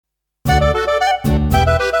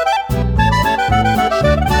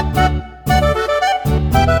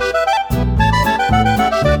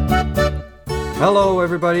Hello,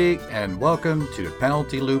 everybody, and welcome to the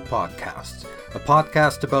Penalty Loop Podcast, a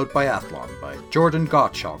podcast about biathlon by Jordan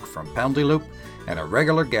Gottschalk from Penalty Loop and a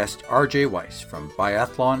regular guest, RJ Weiss from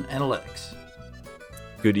Biathlon Analytics.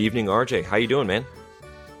 Good evening, RJ. How you doing, man?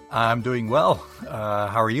 I'm doing well.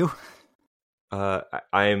 How are you?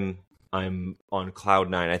 I'm on cloud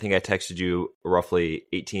nine. I think I texted you roughly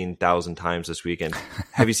 18,000 times this weekend.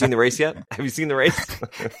 Have you seen the race yet? Have you seen the race?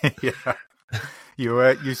 Yeah.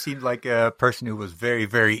 You seemed like a person who was very,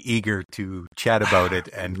 very eager to chat about it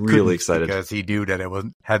and really excited because he knew that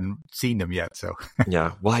hadn't seen them yet. So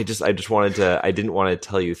yeah, well, I just wanted to. I didn't want to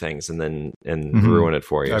tell you things and ruin it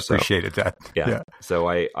for you. I appreciated that. Yeah. So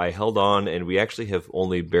I held on, and we actually have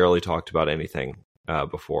only barely talked about anything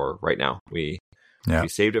before right now. We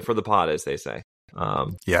saved it for the pod, as they say.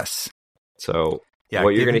 Yes. So yeah,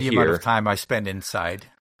 what you're going to hear, the amount of time I spend inside,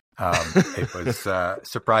 it was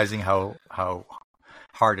surprising how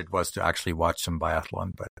hard it was to actually watch some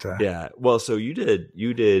biathlon. But yeah, well, so you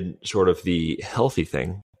did sort of the healthy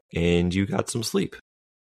thing, and you got some sleep.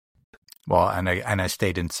 Well, and I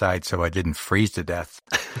stayed inside, so I didn't freeze to death.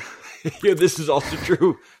 Yeah, this is also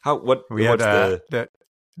true. The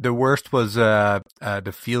worst was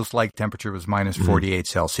the feels like temperature was minus 48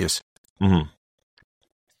 Celsius. Mm-hmm.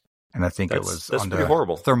 And I think that's on pretty the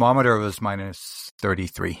horrible. Thermometer was minus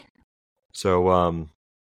 33. So,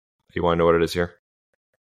 you want to know what it is here?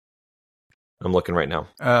 I'm looking right now.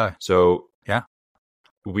 Yeah,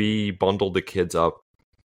 we bundled the kids up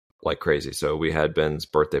like crazy. So we had Ben's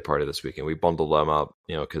birthday party this weekend. We bundled them up,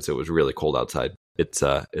 because it was really cold outside. It's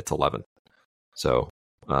 11. So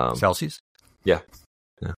Celsius. Yeah.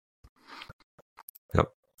 Yep.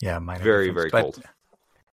 Yeah, minor very difference. very cold.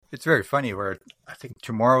 It's very funny where I think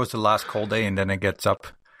tomorrow is the last cold day and then it gets up.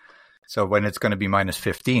 So when it's going to be minus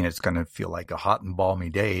 15, it's going to feel like a hot and balmy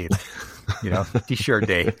day, t-shirt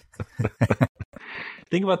day.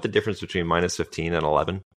 Think about the difference between minus 15 and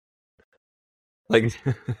 11. Like,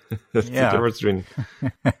 that's the difference between.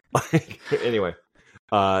 Anyway,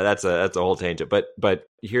 that's a whole tangent. But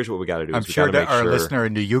here's what we got to do. I'm sure that our listener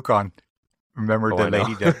in the Yukon, remember the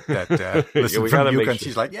lady that listened from Yukon?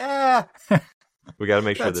 She's like, yeah. We got to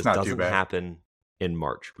make sure this doesn't happen in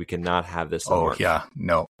March. We cannot have this in March. Yeah.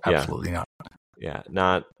 No, absolutely not. Yeah,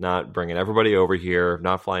 not bringing everybody over here,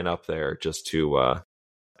 not flying up there just to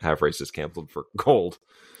have races canceled for cold.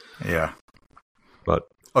 Yeah. But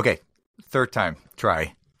okay, third time,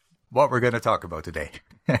 try what we're going to talk about today.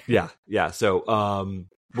 Yeah. So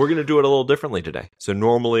we're going to do it a little differently today. So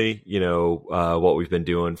normally, what we've been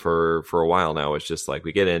doing for a while now is just like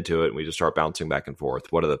we get into it and we just start bouncing back and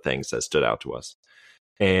forth. What are the things that stood out to us?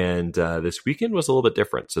 And this weekend was a little bit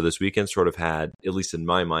different. So this weekend sort of had, at least in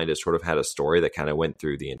my mind, it sort of had a story that kind of went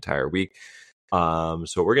through the entire week. So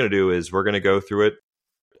what we're going to do is we're going to go through it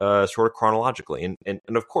sort of chronologically. And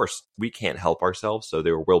of course, we can't help ourselves. So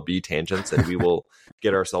there will be tangents and we will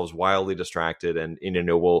get ourselves wildly distracted. And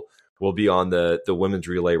we'll be on the women's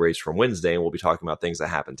relay race from Wednesday, and we'll be talking about things that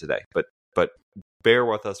happened today. But bear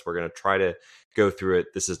with us. We're going to try to go through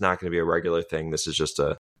it. This is not going to be a regular thing. This is just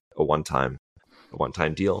a one-time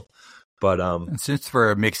deal. But and since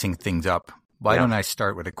we're mixing things up, why don't I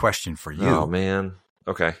start with a question for you? Oh man.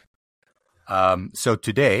 Okay. So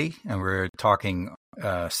today, and we're talking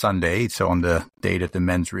Sunday, so on the day that the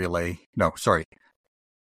men's relay. No, sorry.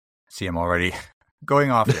 See, I'm already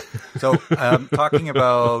going off here. So talking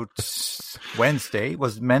about Wednesday,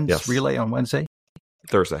 was men's relay on Wednesday?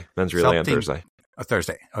 Thursday. Men's relay on Thursday.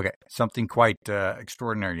 Thursday. Okay. Something quite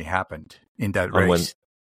extraordinary happened in that race.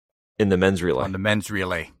 In the men's relay. On the men's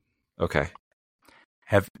relay. Okay.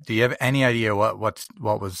 Do you have any idea what was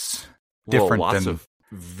different? Well, lots of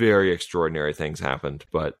very extraordinary things happened,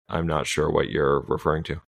 but I'm not sure what you're referring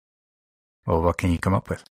to. Well, what can you come up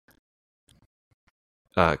with?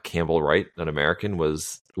 Campbell Wright, an American,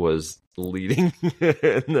 was leading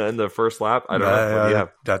in the first lap. I don't know. What do you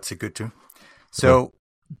have? That's a good too. So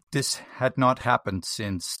this had not happened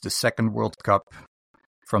since the second World Cup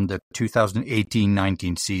from the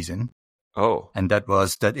 2018-19 season. Oh. And that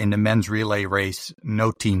was that in the men's relay race,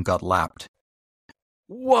 no team got lapped.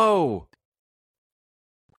 Whoa.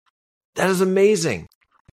 That is amazing.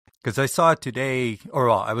 Because I saw it today,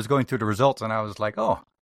 I was going through the results and I was like, oh,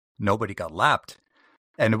 nobody got lapped.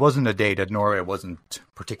 And it wasn't a day that Norway wasn't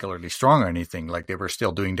particularly strong or anything. Like they were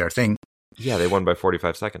still doing their thing. Yeah, they won by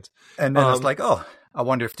 45 seconds. And then I was like, oh, I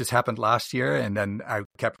wonder if this happened last year. And then I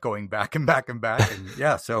kept going back and back and back. And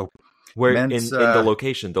yeah, so. Where in the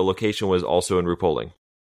location was also in Ruhpolding.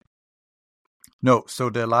 No, so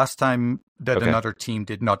the last time that another team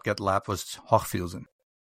did not get lapped was Hochfilzen.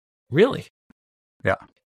 Really? Yeah.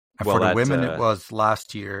 And for the women, it was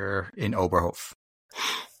last year in Oberhof.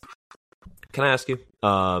 Can I ask you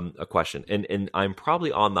a question? And I'm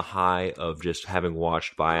probably on the high of just having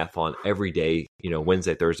watched biathlon every day,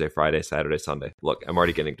 Wednesday, Thursday, Friday, Saturday, Sunday. Look, I'm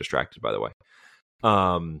already getting distracted, by the way.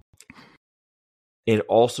 And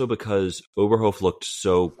also because Oberhof looked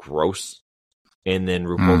so gross, and then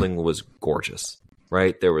Ruhpolding was gorgeous,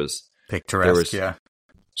 right? There was picturesque,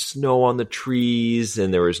 snow on the trees,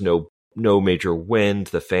 and there was no major wind.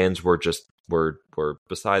 The fans were just were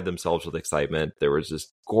beside themselves with excitement. There was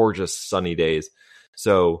just gorgeous sunny days.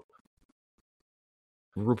 So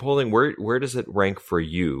Ruhpolding, where does it rank for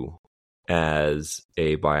you as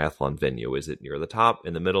a biathlon venue? Is it near the top,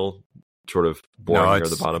 in the middle, sort of boring near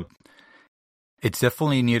the bottom? It's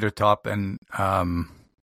definitely near the top, and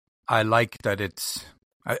I like that it's.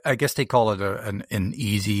 I guess they call it an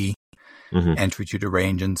easy entry to the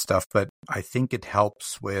range and stuff, but I think it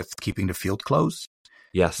helps with keeping the field close.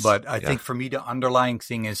 Yes, but I think for me the underlying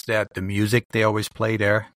thing is that the music they always play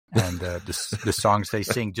there and the songs they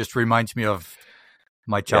sing just reminds me of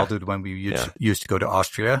my childhood when we used to go to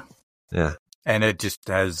Austria. Yeah, and it just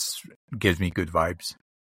gives me good vibes.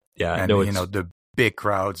 Yeah, and the big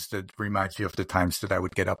crowds that reminds me of the times that I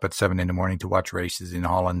would get up at 7 a.m. to watch races in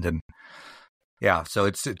Holland, and so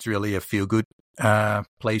it's really a feel good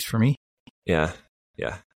place for me. Yeah.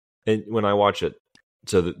 And when I watch it,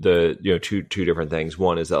 so the two different things.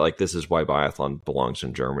 One is that like this is why biathlon belongs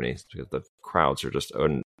in Germany, because the crowds are just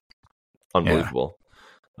unbelievable.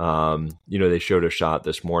 They showed a shot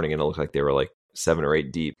this morning, and it looked like they were like 7 or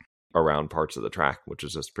 8 deep around parts of the track, which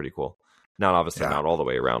is just pretty cool. Not obviously not all the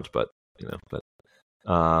way around, but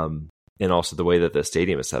and also the way that the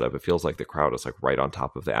stadium is set up, it feels like the crowd is like right on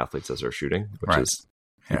top of the athletes as they're shooting, which is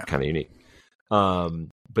kind of unique.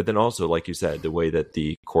 But then also, like you said, the way that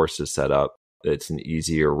the course is set up, it's an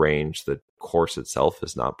easier range. The course itself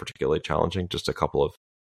is not particularly challenging, just a couple of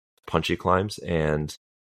punchy climbs, and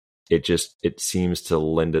it seems to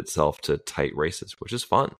lend itself to tight races, which is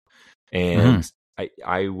fun. And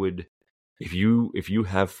I would, if you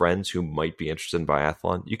have friends who might be interested in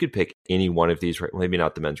biathlon, you could pick any one of these, maybe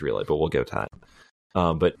not the men's relay, but we'll get to that.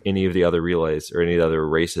 But any of the other relays or any of the other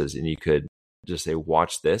races, and you could just say,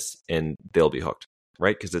 watch this, and they'll be hooked,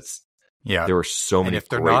 right? Because there were so many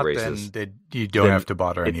great races. Then you don't have to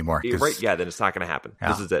bother anymore. Right? Yeah, then it's not going to happen.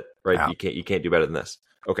 This is it, right? Yeah. You can't do better than this.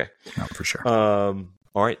 Okay, no, for sure.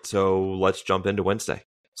 All right, so let's jump into Wednesday.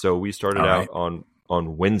 So we started out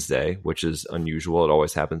on Wednesday, which is unusual. It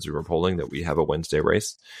always happens in Ruhpolding that we have a Wednesday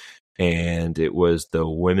race, and it was the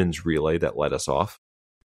women's relay that led us off.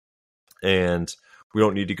 And we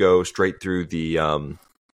don't need to go straight through the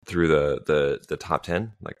top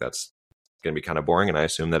 10. Like that's going to be kind of boring, and I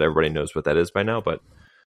assume that everybody knows what that is by now. But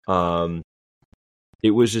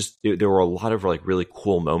it was just there were a lot of like really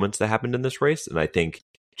cool moments that happened in this race, and I think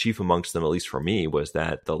chief amongst them, at least for me, was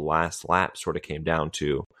that the last lap sort of came down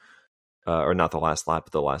to, or not the last lap,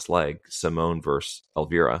 but the last leg, Simone versus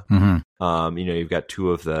Elvira. You've got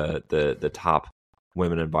two of the top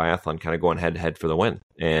women in biathlon kind of going head to head for the win,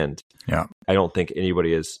 and I don't think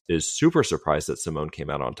anybody is super surprised that Simone came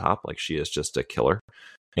out on top. Like, she is just a killer,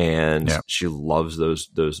 and she loves those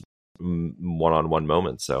one-on-one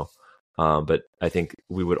moments. So, but I think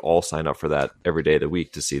we would all sign up for that every day of the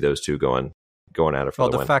week to see those two going at it for the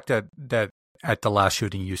win. Well, the fact that at the last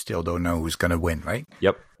shooting you still don't know who's going to win, right?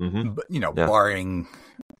 Yep. But barring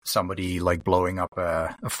somebody like blowing up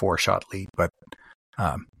a 4-shot lead, but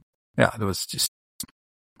it was just a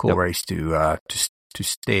cool race to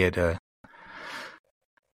stay at the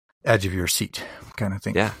edge of your seat, kind of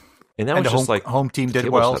thing. Yeah, and that was just like home team did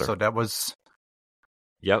well, so that was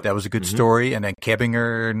that was a good story. And then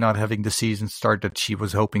Kebinger not having the season start that she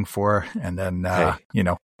was hoping for, and then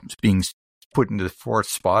being put in the 4th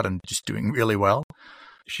spot and just doing really well.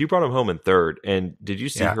 She brought him home in 3rd. And did you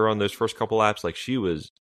see her on those first couple laps? Like, she was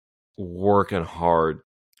working hard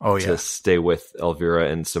to stay with Elvira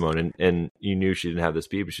and Simone. And you knew she didn't have the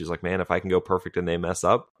speed, but she's like, man, if I can go perfect and they mess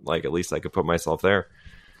up, like, at least I could put myself there.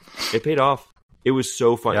 It paid off. It was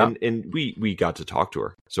so fun. Yeah. And we got to talk to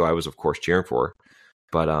her. So I was, of course, cheering for her.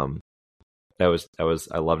 But that was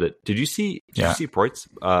I loved it. Did you see Preutz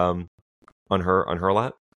on her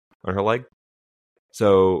lap, on her leg?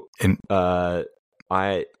 So I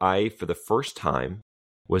for the first time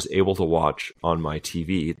was able to watch on my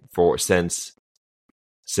TV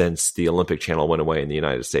since the Olympic Channel went away in the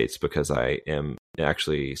United States, because I am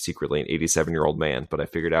actually secretly an 87-year-old man, but I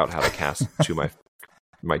figured out how to cast to my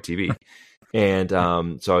TV. And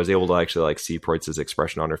so I was able to actually like see Preutz's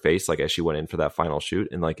expression on her face, like as she went in for that final shoot,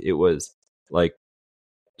 and like it was like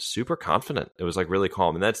super confident. It was like really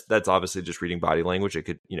calm, and that's obviously just reading body language. It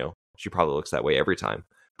could, she probably looks that way every time,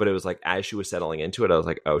 but it was like as she was settling into it, I was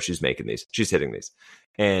like, oh, she's making these, she's hitting these,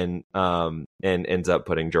 and ends up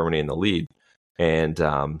putting Germany in the lead. And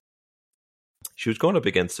she was going up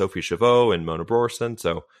against Sophie Chavot and Mona Brorsson,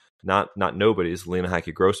 so not nobody's. Lena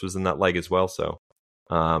Heike Gross was in that leg as well. So,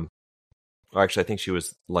 actually, I think she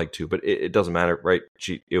was leg 2, but it doesn't matter, right?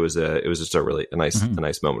 It was just a really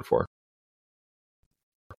nice moment for her.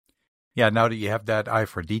 Yeah, now that you have that eye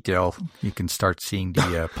for detail, you can start seeing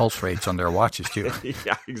the pulse rates on their watches too.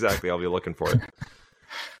 Yeah, exactly. I'll be looking for it.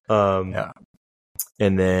 Yeah.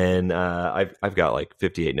 And then I've got like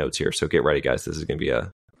 58 notes here, so get ready, guys. This is going to be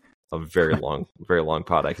a very long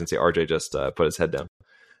pod. I can see RJ just put his head down.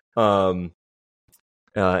 And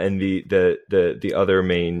the other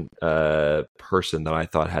main person that I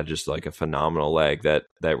thought had just like a phenomenal leg that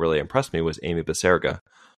really impressed me was Amy Becerra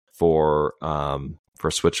for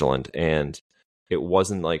Switzerland. And it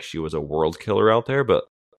wasn't like she was a world killer out there, but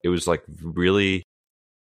it was like really,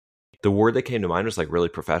 the word that came to mind was like really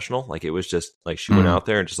professional. Like it was just like she went out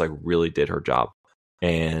there and just like really did her job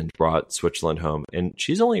and brought Switzerland home. And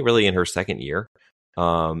she's only really in her second year,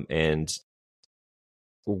 and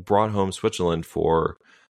brought home Switzerland for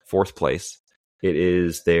 4th place. It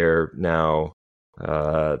is their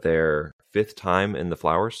 5th time in the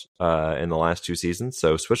Flowers in the last 2 seasons.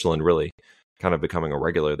 So Switzerland really kind of becoming a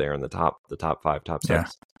regular there in the top 5, top 6. Yeah.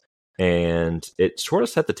 And it sort of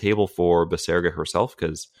set the table for Becerra herself,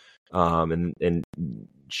 because and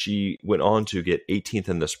she went on to get 18th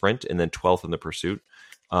in the sprint and then 12th in the pursuit.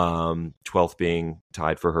 12th being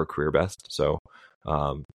tied for her career best. So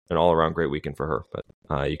an all around great weekend for her. But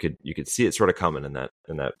you could see it sort of coming in that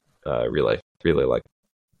relay leg.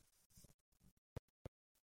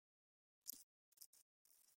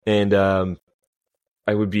 And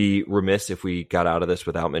I would be remiss if we got out of this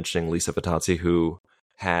without mentioning Lisa Vittozzi, who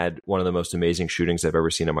had one of the most amazing shootings I've ever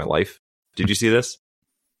seen in my life. Did you see this?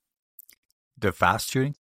 The fast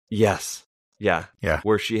shooting? Yes. Yeah.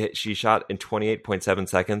 Where she shot in 28.7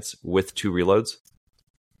 seconds with 2 reloads.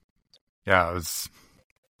 Yeah, it was.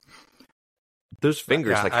 Those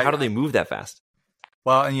fingers, how do they move that fast?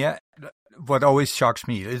 Well, and yeah, what always shocks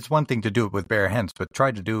me, it's one thing to do it with bare hands, but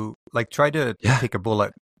try to take a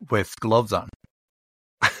bullet with gloves on.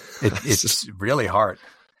 It's really hard.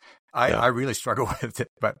 I really struggle with it,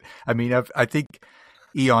 but I mean, I think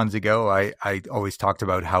eons ago, I always talked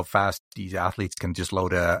about how fast these athletes can just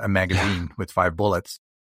load a magazine with 5 bullets.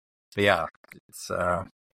 But yeah, it's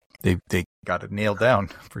they got it nailed down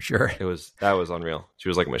for sure. That was unreal. She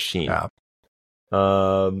was like a machine. Yeah.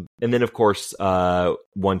 And then of course,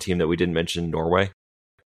 one team that we didn't mention, Norway.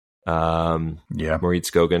 Marit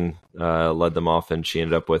Skogen led them off, and she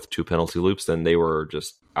ended up with 2 penalty loops. Then they were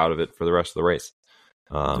just out of it for the rest of the race.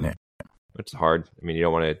 Which is hard. I mean, you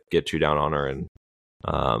don't want to get too down on her, and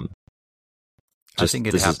I think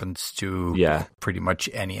it happens to pretty much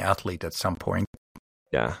any athlete at some point.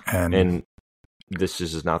 Yeah, and this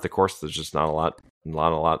is not the course. There's just not a lot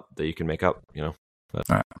that you can make up, you know.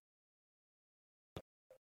 But,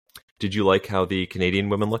 did you like how the Canadian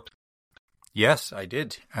women looked? Yes, I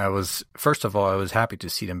did. First of all, I was happy to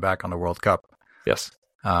see them back on the World Cup. Yes.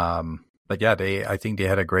 But yeah, I think they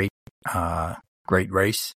had a great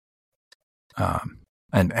race.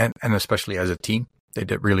 And especially as a team, they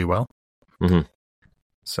did really well. Mm-hmm.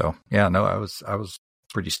 So yeah, no, I was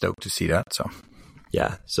pretty stoked to see that. So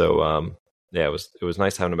yeah, it was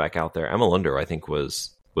nice having them back out there. Emma Lunder, I think,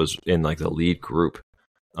 was in like the lead group.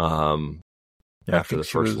 After the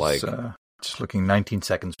first leg, just looking 19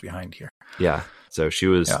 seconds behind here. Yeah, so she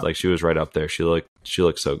was she was right up there. She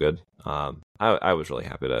looked so good. I was really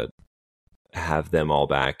happy to have them all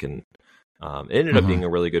back, and it ended up being a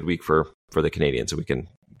really good week for the Canadians, so we can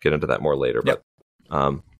get into that more later. But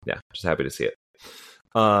just happy to see it.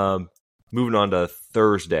 Moving on to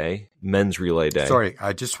Thursday, men's relay day. Sorry,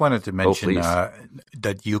 I just wanted to mention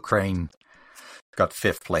that Ukraine got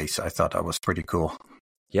 5th place. I thought that was pretty cool.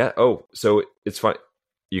 Yeah. Oh, so it's fine.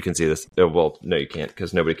 You can see this. Oh, well, no, you can't,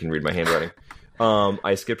 because nobody can read my handwriting.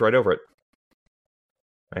 I skipped right over it.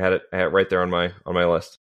 I had it right there on my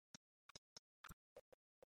list.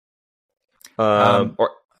 One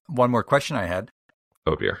more question I had.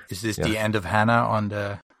 Oh dear. Is this the end of Hannah on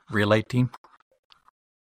the relay team?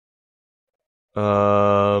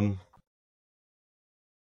 Well,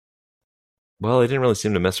 they didn't really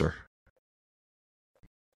seem to miss her.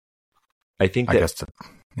 I think Anna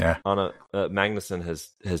Magnussen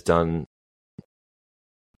has done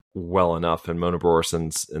well enough, and Mona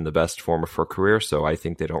Brorsson's in the best form of her career, so I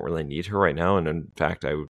think they don't really need her right now. And in fact,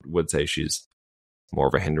 I would say she's more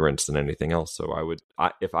of a hindrance than anything else. So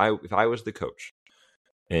if I was the coach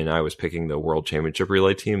and I was picking the World Championship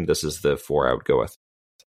relay team, this is the 4 I would go with.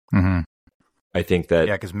 Mm-hmm. I think that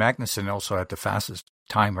because Magnussen also had the fastest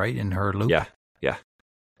time, right, in her loop. Yeah.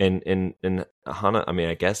 And Hannah, I mean,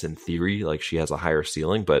 I guess in theory, like she has a higher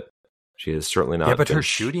ceiling, but she is certainly not. Yeah, but her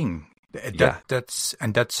shooting, that's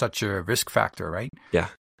such a risk factor, right? Yeah.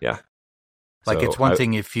 Like it's one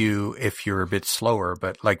thing if you're a bit slower,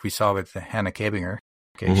 but like we saw with Hannah Kebinger,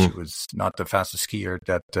 she was not the fastest skier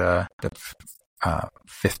that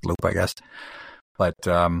fifth loop, I guess. But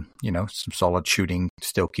some solid shooting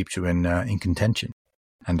still keeps you in contention,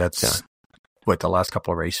 and that's what the last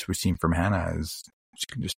couple of races we've seen from Hannah is. She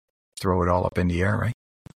can just throw it all up in the air, right?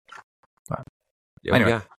 But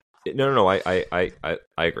anyway. Yeah. No. I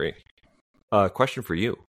agree. Question for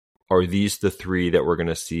you: are these the three that we're going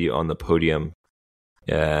to see on the podium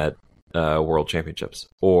at World Championships,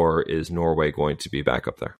 or is Norway going to be back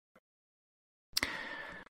up there?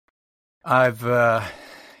 I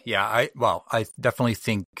definitely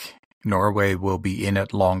think Norway will be in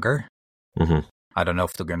it longer. Mm-hmm. I don't know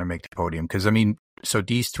if they're going to make the podium because, so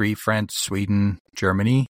these three, France, Sweden,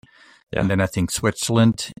 Germany, and then I think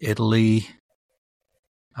Switzerland, Italy,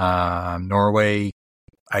 Norway,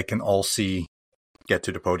 I can all see get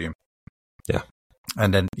to the podium. Yeah.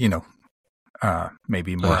 And then,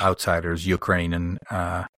 maybe more outsiders, Ukraine and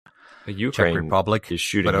Czech Republic. Is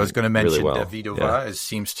shooting but I was going to mention really well. Davidova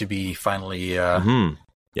seems to be finally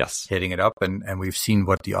hitting it up, and we've seen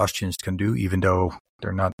what the Austrians can do, even though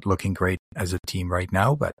they're not looking great as a team right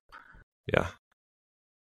now. But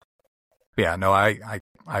no, I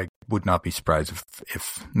would not be surprised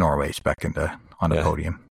if Norway's back on the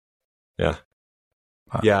podium. Yeah,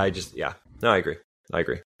 I agree.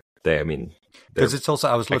 Because it's also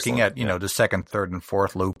I was looking at the second, third, and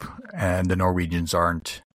fourth loop, and the Norwegians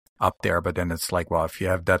aren't up there. But then it's like, well, if you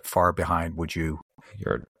have that far behind,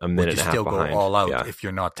 you're a minute and a half still behind. Go all out if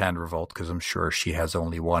you're not Tandrevold? Because I'm sure she has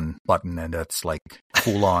only one button, and that's like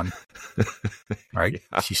full on, right?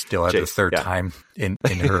 Yeah. She still had the third time in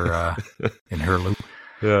her loop.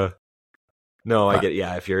 Yeah. No, I get.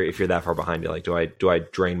 Yeah, if you're that far behind, you're like, do I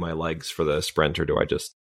drain my legs for the sprint, or do I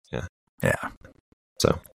just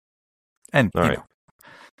So, and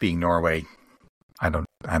being Norway, I don't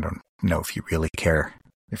know if you really care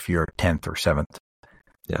if you're 10th or 7th.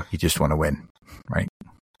 Yeah, you just want to win, right?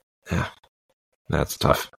 Yeah, that's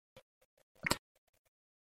tough.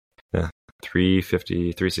 Yeah,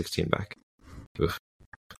 350, 316 back. Oof.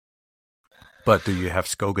 But do you have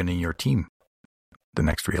Skogan in your team the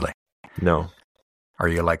next relay? No. Are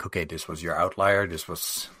you like, okay, this was your outlier, this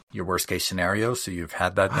was your worst case scenario, so you've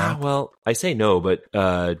had that now? Well, I say no, but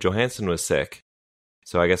Johansen was sick,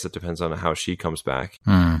 so I guess it depends on how she comes back.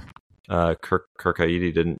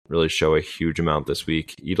 Kirkaidi didn't really show a huge amount this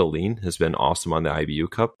week. Idalene has been awesome on the IBU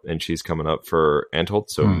Cup, and she's coming up for Antholt,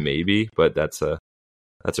 so maybe, but that's a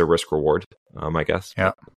risk reward, I guess.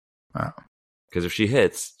 Yeah. Because if she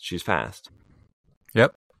hits, she's fast.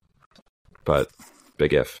 Yep. But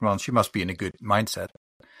big if. Well, she must be in a good mindset.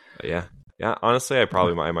 Yeah. Honestly,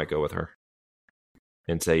 I might go with her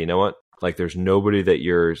and say, you know what? Like, there's nobody that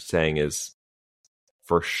you're saying is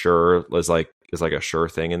for sure is like a sure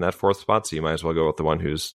thing in that fourth spot. So you might as well go with the one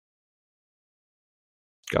who's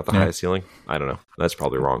got the highest ceiling. I don't know. That's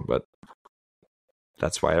probably wrong, but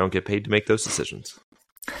that's why I don't get paid to make those decisions.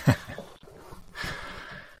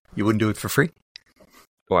 You wouldn't do it for free?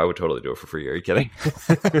 Oh, I would totally do it for free. Are you kidding?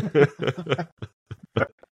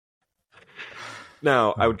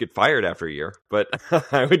 No, I would get fired after a year, but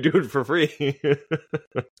I would do it for free.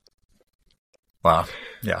 Wow.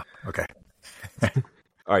 Yeah. Okay.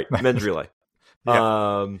 All right. Men's relay.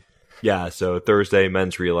 So Thursday,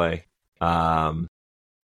 men's relay. I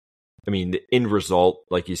mean, the end result,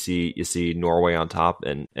 like you see Norway on top,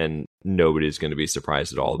 and nobody's going to be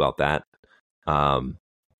surprised at all about that.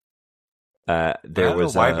 There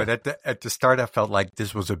was why, but at the start, I felt like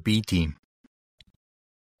this was a B team.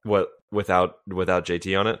 What without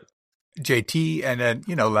JT on it? JT, and then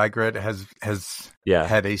Lagerud has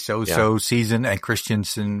had a so season, and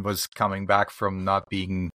Christiansen was coming back from not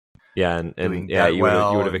being. Yeah, and you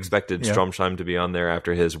would have expected Stromsheim to be on there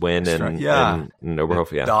after his win, and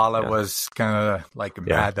Oberhof. Yeah, Dala was kind of like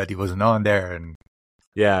mad that he wasn't on there, and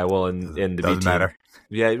in the doesn't matter.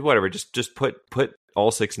 Yeah, whatever. Just put all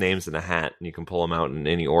 6 names in a hat, and you can pull them out in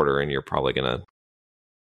any order, and you're probably gonna.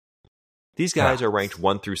 These guys are ranked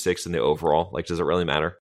 1 through 6 in the overall. Like, does it really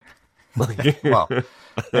matter? Well,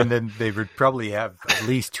 and then they would probably have at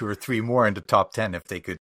least 2 or 3 more in the top 10 if they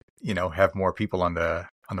could, have more people on the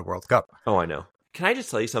World Cup. Oh, I know. Can I just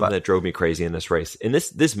tell you something that drove me crazy in this race? And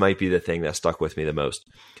this might be the thing that stuck with me the most.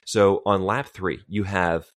 So on lap 3, you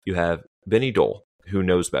have Benny Dole, who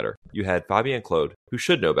knows better. You had Fabien Claude, who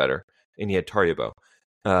should know better, and you had Tarjabo.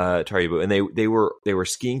 Taribo, and they were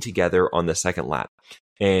skiing together on the second lap.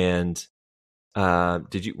 And I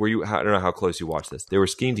don't know how close you watched this. They were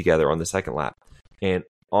skiing together on the second lap, and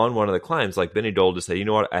on one of the climbs, like Benny Dole just said, you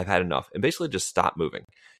know what, I've had enough, and basically just stopped moving,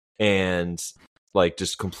 and like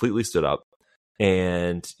just completely stood up.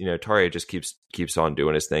 And Tarje just keeps on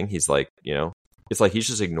doing his thing. He's like, it's like he's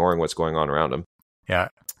just ignoring what's going on around him. Yeah.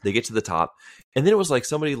 They get to the top, and then it was like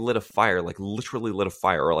somebody lit a fire, like literally lit a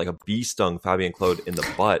fire, or like a bee stung Fabien Claude in the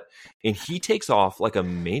butt, and he takes off like a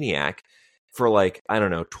maniac for like, I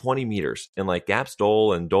don't know, 20 meters, and like gaps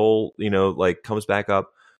Dole, and Dole, like comes back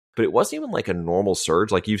up. But it wasn't even like a normal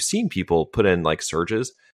surge. Like you've seen people put in like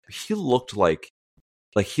surges. He looked like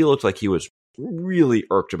he was really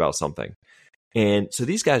irked about something. And so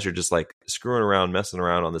these guys are just like screwing around, messing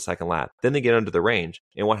around on the second lap. Then they get under the range.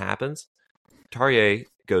 And what happens? Tarje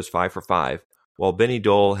goes 5 for 5, while Benny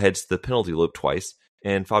Dole heads the penalty loop twice,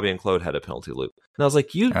 and Fabien Claude had a penalty loop. And I was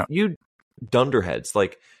like, you dunderheads.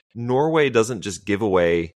 Like, Norway doesn't just give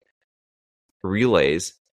away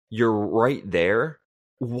relays. You're right there.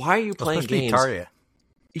 Why are you playing games? Tarje.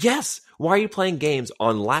 Yes. Why are you playing games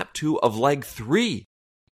on lap 2 of leg 3?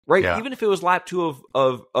 Right? Yeah. Even if it was lap 2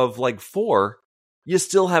 of leg 4, you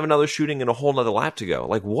still have another shooting and a whole nother lap to go.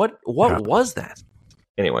 Like, what was that?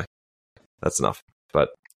 Anyway, that's enough. But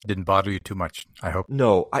didn't bother you too much, I hope.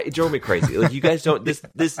 No, it drove me crazy. Like, you guys don't.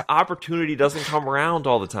 This opportunity doesn't come around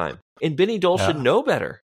all the time, and Benny Dole should know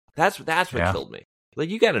better. That's what killed me. Like,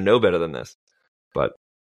 you got to know better than this. But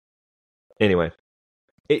anyway.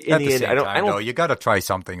 In the end, I don't know. You got to try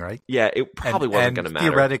something, right? Yeah, it probably wasn't going to matter.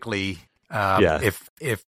 Theoretically,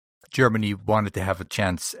 if Germany wanted to have a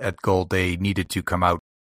chance at gold, they needed to come out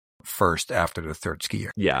first after the third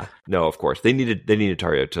skier. Yeah, no, of course they needed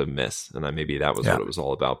Tarje to miss, and then maybe that was what it was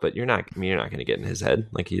all about. But you're not going to get in his head.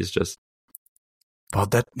 Like, he's just. Well,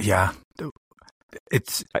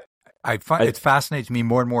 it fascinates me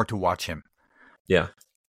more and more to watch him. Yeah.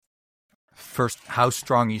 First, how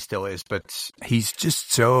strong he still is, but he's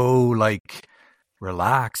just so like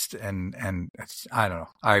relaxed, and I don't know.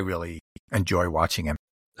 I really enjoy watching him.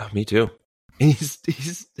 Oh, me too.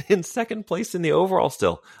 He's in second place in the overall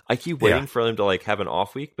still. I keep waiting for him to like have an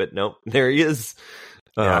off week, but nope, there he is.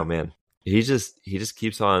 Oh man, he just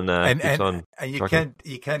keeps on. And you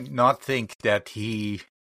can't not think that he,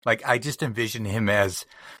 like, I just envision him as,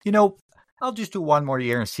 I'll just do one more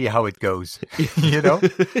year and see how it goes, and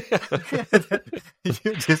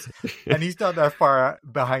he's not that far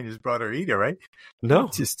behind his brother either, right? No,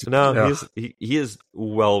 he is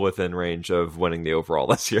well within range of winning the overall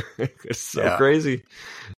this year. It's so crazy.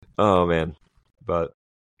 Oh man, but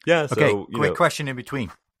yeah. So, okay, quick question in between.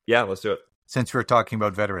 Yeah, let's do it. Since we're talking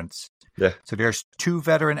about veterans, so there's 2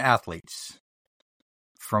 veteran athletes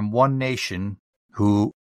from one nation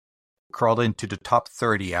who crawled into the top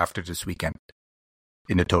 30 after this weekend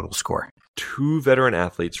in the total score. 2 veteran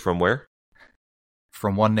athletes from where?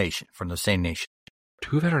 From one nation, from the same nation.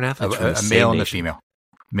 2 veteran athletes from the same male nation. And a female.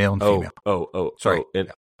 Male and female. Oh, sorry.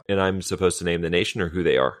 And I'm supposed to name the nation or who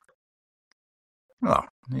they are? Well,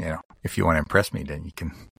 if you want to impress me, then you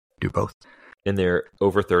can do both. And they're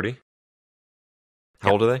over 30?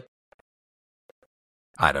 How old are they?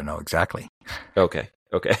 I don't know exactly. Okay.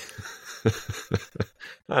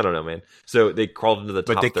 I don't know, man. So they crawled into the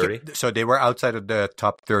top 30. So they were outside of the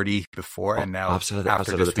top 30 before, and now after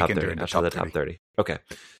the top 30. Okay.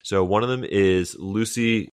 So one of them is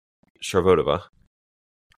Lucy Sharvodova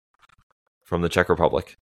from the Czech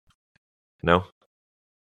Republic. No.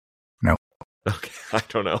 Okay, I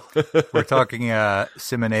don't know. We're talking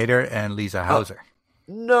Simonator and Lisa Hauser.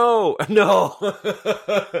 No.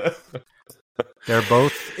 They're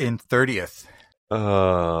both in 30th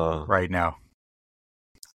right now.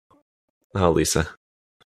 Oh, Lisa.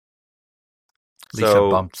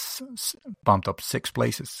 Lisa bumped up 6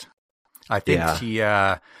 places. I think she,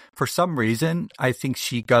 for some reason, I think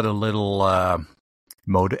she got a little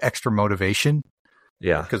extra motivation.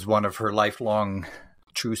 Yeah. Because one of her lifelong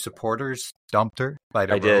true supporters dumped her by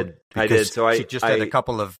the road. I did. So she just had a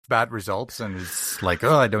couple of bad results and is like,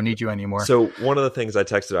 oh, I don't need you anymore. So one of the things I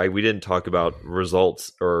texted, we didn't talk about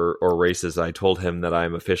results or races. I told him that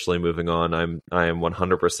I'm officially moving on. I am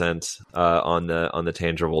 100% on the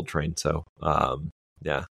Tandrevold train. So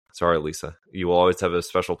yeah. Sorry, Lisa. You will always have a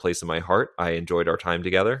special place in my heart. I enjoyed our time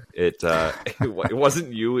together. It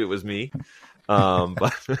wasn't you, it was me.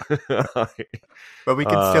 But we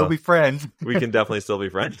can still be friends. We can definitely still be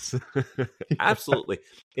friends. Absolutely.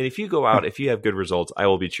 And if you go out, if you have good results, I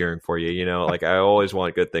will be cheering for you. Like, I always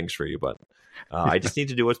want good things for you, but I just need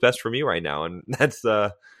to do what's best for me right now. And that's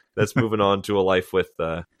moving on to a life with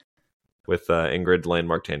with Ingrid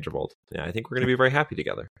Landmark Tandrevold. Yeah, I think we're going to be very happy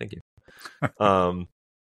together. Thank you.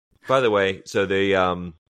 By the way, so they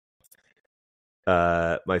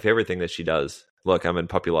my favorite thing that she does. Look, I'm in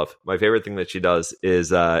puppy love. My favorite thing that she does is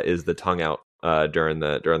the tongue out during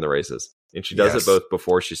the races, and she does it both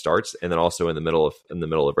before she starts and then also in the middle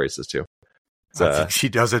of races too. So, I think she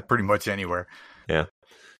does it pretty much anywhere. Yeah.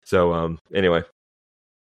 So anyway,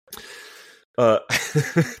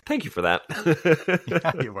 thank you for that.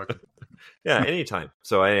 Yeah, you're welcome. Yeah, anytime.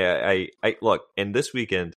 So I look, and this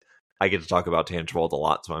weekend I get to talk about Tandrevold a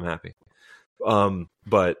lot, so I'm happy.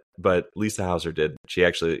 But Lisa Hauser did. She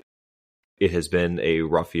actually, it has been a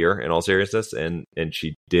rough year in all seriousness, and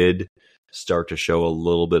she did start to show a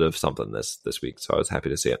little bit of something this week. So I was happy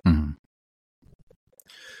to see it. Mm-hmm.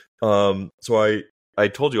 So I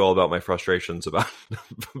told you all about my frustrations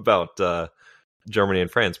about Germany and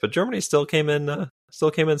France, but Germany still came in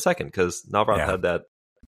second because Navrat had that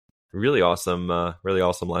really awesome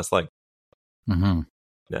last leg. Mm-hmm.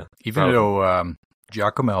 Yeah, even though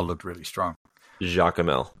Giacomel looked really strong.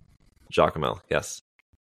 Giacomel, yes.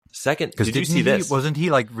 Second, did you see he, this? Wasn't he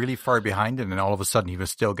like really far behind, and then all of a sudden he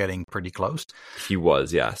was still getting pretty close? He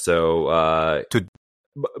was, yeah. So,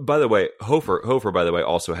 by the way, Hofer, by the way,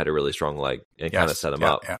 also had a really strong leg and kind of set him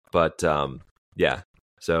up. Yeah. But yeah.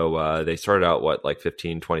 So they started out like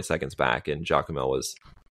 15, 20 seconds back, and Giacomel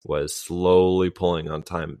was slowly pulling on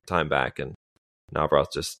time back, and Navrat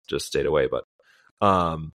just stayed away. But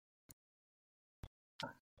I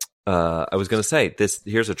was going to say this.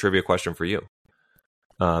 Here's a trivia question for you.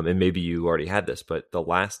 And maybe you already had this, but the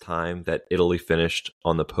last time that Italy finished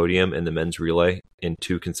on the podium in the men's relay in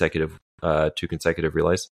two consecutive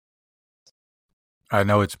relays. I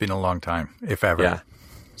know it's been a long time, if ever. Yeah.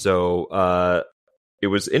 So it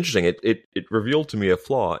was interesting. It revealed to me a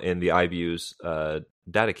flaw in the IBU's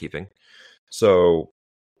data keeping. So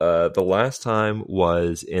the last time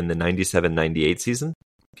was in the 97-98 season,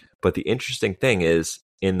 but the interesting thing is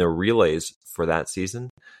in the relays for that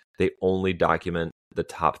season, they only document the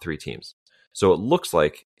top three teams. So it looks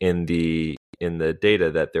like in the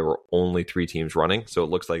data that there were only three teams running. So it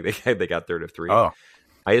looks like they got third of three. Oh.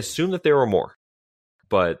 I assume that there were more,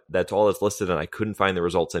 but that's all that's listed, and I couldn't find the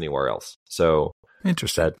results anywhere else. So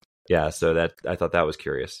interesting. So that I thought that was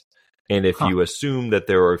curious. And if you assume that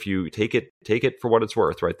there were, if you take it for what it's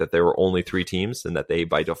worth, right, that there were only three teams and that they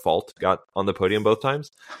by default got on the podium both times,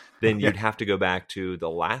 then you'd have to go back to the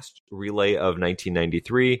last relay of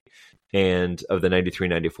 1993 and of the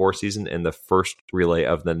 93-94 season and the first relay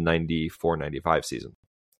of the 94-95 season.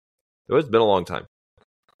 So it's been a long time.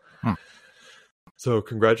 So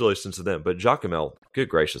congratulations to them. But Giacomel, good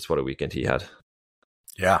gracious, what a weekend he had.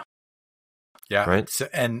 Yeah. Yeah. Right. So,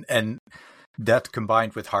 and that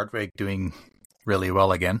combined with Hartwig doing really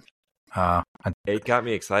well again. It got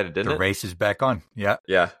me excited, didn't it? The race is back on. Yeah.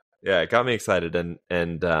 Yeah. Yeah. It got me excited.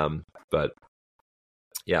 But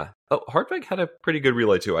yeah. Oh, Hartwig had a pretty good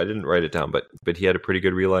relay too. I didn't write it down, but he had a pretty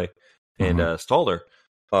good relay. And Stalder.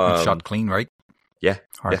 Shot clean, right? Yeah.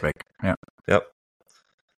 Hartwig. Yeah. Yep.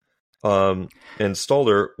 And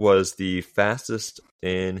Stalder was the fastest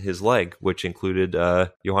in his leg, which included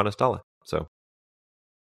Johannes Dale. So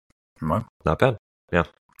well, not bad. Yeah.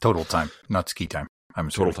 Total time, not ski time. I'm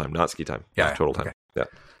assuming. Total time, not ski time. Yeah. Total time. Okay. Yeah.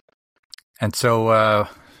 And so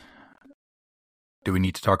do we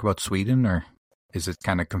need to talk about Sweden, or is it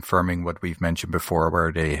kind of confirming what we've mentioned before,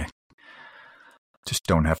 where they just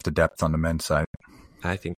don't have the depth on the men's side?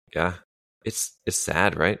 I think, yeah. It's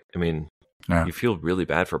sad, right? I mean, you feel really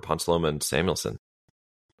bad for Ponslom and Samuelson.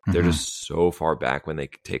 They're just so far back when they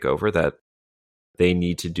take over that they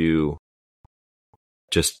need to do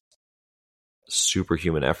just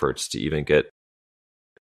superhuman efforts to even get.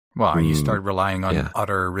 Well, you start relying on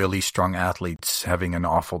other really strong athletes having an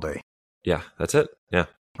awful day. Yeah, that's it. Yeah.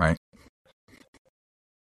 Right.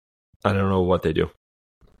 I don't know what they do.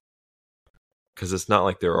 Because it's not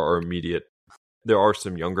like there are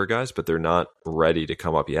some younger guys, but they're not ready to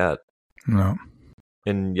come up yet. No.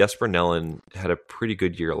 And Jesper Nellen had a pretty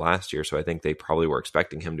good year last year, so I think they probably were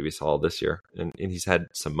expecting him to be solid this year. And he's had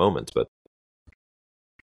some moments, but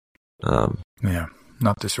yeah,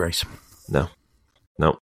 not this race. No.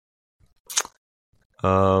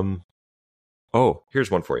 Oh, here's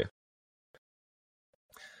one for you.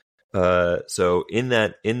 So in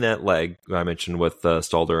that leg I mentioned with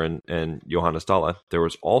Stalder and Johannes Dale, there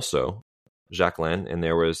was also Jacquelin and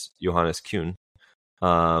there was Johannes Kuhn.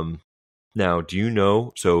 Now, do you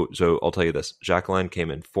know? So I'll tell you this: Jacquelin came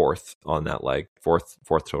in fourth on that leg, fourth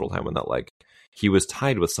total time on that leg. He was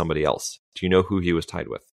tied with somebody else. Do you know who he was tied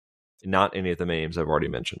with? Not any of the names I've already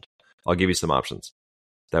mentioned. I'll give you some options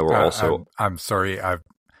that were also. I'm sorry,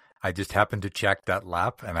 I just happened to check that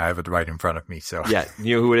lap, and I have it right in front of me. So Yeah,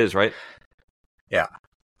 you know who it is, right? Yeah.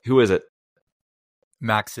 Who is it?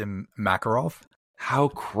 Maxim Makarov. How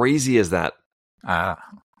crazy is that? Yeah,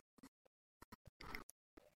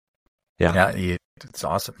 it's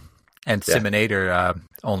awesome. And Siminator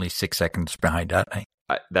only 6 seconds behind that.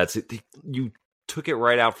 That's it. You took it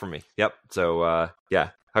right out from me. Yep. So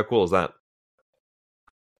how cool is that?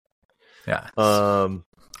 Yeah.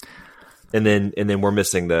 And then we're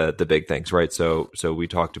missing the big things, right? So we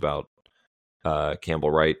talked about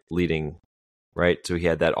Campbell Wright leading, right? So he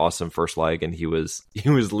had that awesome first leg, and he was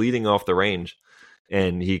leading off the range,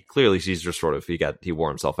 and he clearly he's just sort of he wore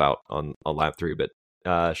himself out on lap 3. But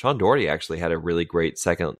Sean Doherty actually had a really great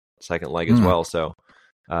second leg as well. So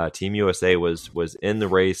Team USA was in the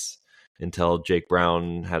race until Jake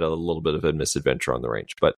Brown had a little bit of a misadventure on the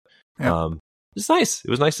range, but. It's nice. It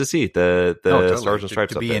was nice to see the totally. Stars and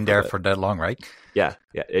Stripes to be in there for that long, right? Yeah.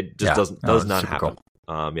 It just does not happen.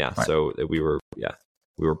 Cool. Right. So we were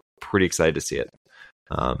pretty excited to see it.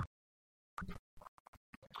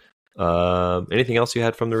 Anything else you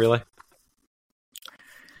had from the relay?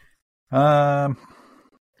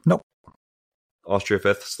 Nope. Austria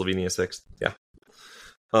 5th, Slovenia 6th. Yeah.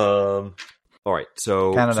 All right.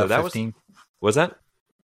 So Canada that 15. Was that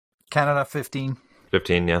Canada 15?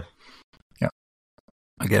 15. Yeah.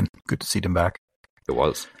 Again, good to see them back. It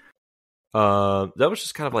was. That was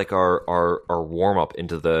just kind of like our warm up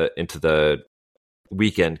into the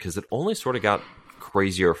weekend, because it only sort of got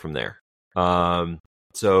crazier from there.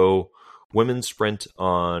 So women's sprint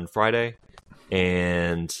on Friday,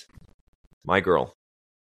 and my girl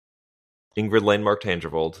Ingrid Landmark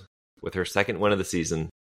Tandrevold with her second win of the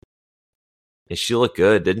season, and she looked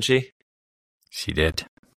good, didn't she? She did.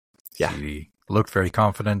 Yeah, she looked very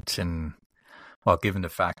confident and. Well, given the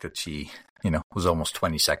fact that she, was almost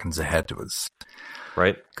 20 seconds ahead, it was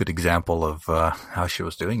right. Good example of how she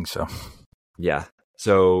was doing. So, yeah.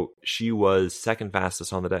 So she was second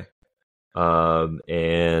fastest on the day,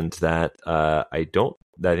 and that I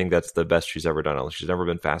think that's the best she's ever done. She's never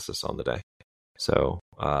been fastest on the day. So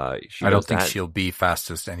I don't think she'll be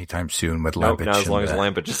fastest anytime soon with Lampage. Not as long as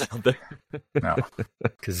Lampage is out there. No,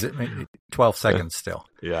 because 12 seconds still.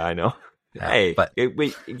 Yeah, I know. Yeah, hey, but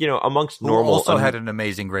wait, amongst normal, also had an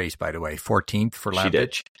amazing race, by the way, 14th for Lampage. She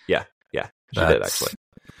did. Yeah, she did actually.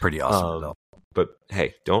 Pretty awesome, though. But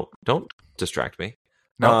hey, don't distract me.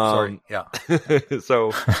 No, sorry. Yeah.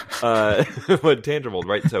 So, but Tandrevold,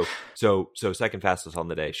 right? So second fastest on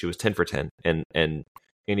the day. She was 10 for 10, and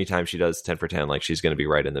anytime she does 10 for 10, like, she's going to be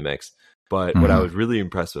right in the mix. But what I was really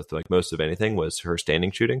impressed with, like most of anything, was her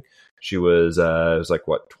standing shooting. She was it was like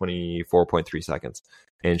 24.3 seconds,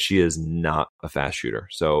 and she is not a fast shooter.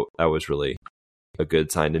 So that was really a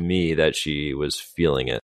good sign to me that she was feeling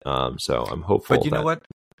it. So I'm hopeful. But you know what?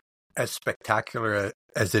 As spectacular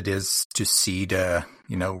as it is to see the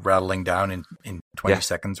rattling down in 20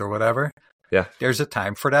 seconds or whatever. Yeah, there's a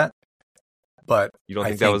time for that. But you don't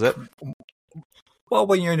think that was it? Well,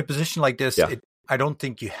 when you're in a position like this, I don't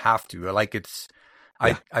think you have to. Like, it's,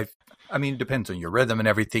 I mean, it depends on your rhythm and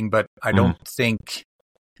everything, but I don't think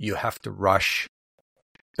you have to rush.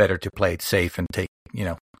 Better to play it safe and take,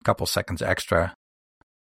 a couple seconds extra.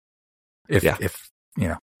 If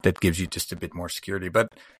that gives you just a bit more security. But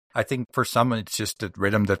I think for some, it's just the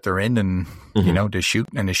rhythm that they're in, and, they shoot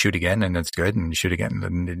and they shoot again, and it's good, and you shoot again,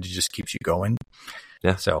 and it just keeps you going.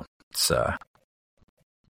 Yeah. So it's,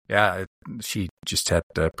 she just had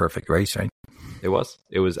the perfect race, right? It was.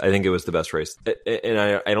 I think it was the best race. And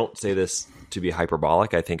I don't say this to be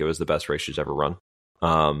hyperbolic. I think it was the best race she's ever run.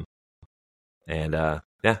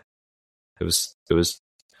 It was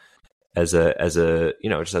as a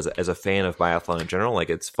just as a fan of biathlon in general, like,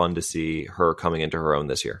 it's fun to see her coming into her own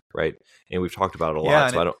this year, right? And we've talked about it a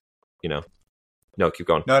lot, so I don't, no, keep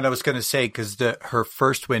going. No, and I was going to say, because her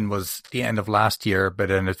first win was the end of last year, but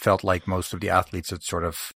then it felt like most of the athletes had sort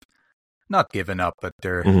of not given up, but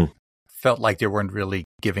they felt like they weren't really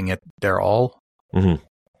giving it their all.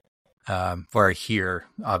 Where here,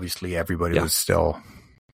 obviously, everybody was still,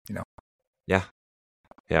 Yeah,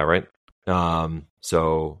 right.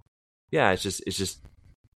 So yeah,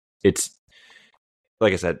 it's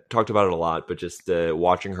like I said, talked about it a lot, but just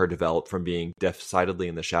watching her develop from being decidedly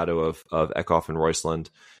in the shadow of Eckhoff and Roysland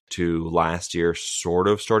to last year sort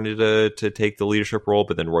of starting to take the leadership role,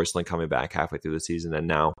 but then Roysland coming back halfway through the season, and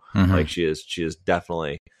now like she is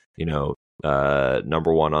definitely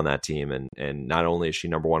number one on that team, and not only is she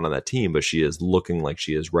number one on that team, but she is looking like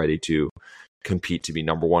she is ready to compete to be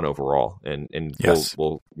number one overall, and yes.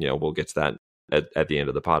 we'll get to that at the end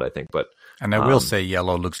of the pod, I think. But I will say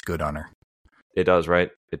yellow looks good on her. It does, right?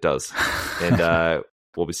 It does. And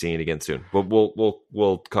we'll be seeing again soon. But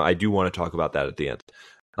we'll I do want to talk about that at the end.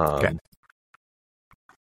 Okay.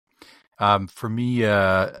 For me,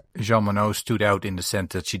 Jean Monod stood out in the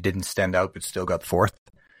sense that she didn't stand out, but still got fourth.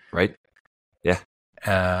 Right. Yeah.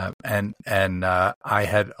 And I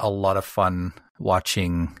had a lot of fun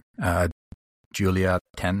watching Julia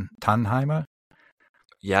Tannheimer.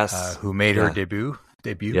 Yes. Who made her debut.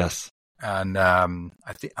 Yes. And I'm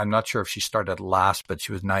not sure if she started last, but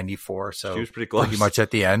she was 94, so she was pretty close. Pretty much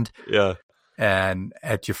at the end. Yeah. And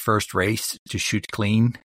at your first race to shoot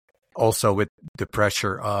clean, also with the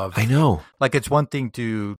pressure of, I know, like, it's one thing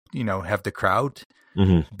to have the crowd,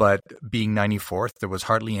 but being 94th, there was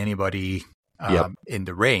hardly anybody in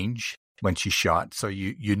the range when she shot, so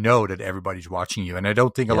you know that everybody's watching you, and I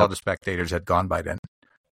don't think a lot of spectators had gone by then.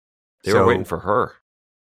 They were waiting for her.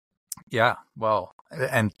 Yeah, well,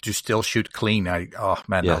 and to still shoot clean,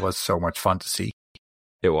 that was so much fun to see.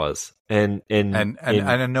 It was, and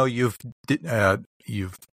I know you've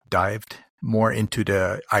dived more into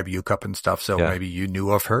the IBU Cup and stuff, so maybe you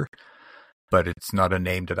knew of her, but it's not a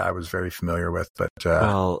name that I was very familiar with. But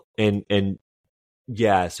so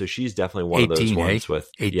she's definitely one of those ones with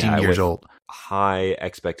 18 years old, high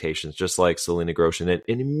expectations, just like Selena Grosjean,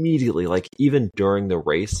 and immediately, like even during the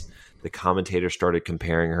race, the commentators started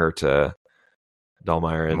comparing her to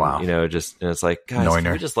Dahlmeier, and and it's like, guys,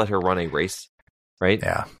 can we just let her run a race, right?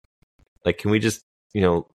 Yeah, like, can we just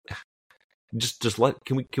just let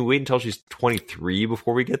can we wait until she's 23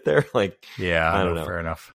 before we get there? Like, I don't know, fair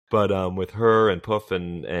enough. But with her and Puff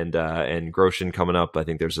and Grosjean coming up, I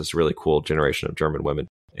think there's this really cool generation of German women,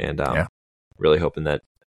 and really hoping that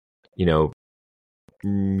I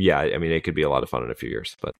mean, it could be a lot of fun in a few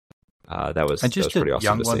years, but that was pretty awesome.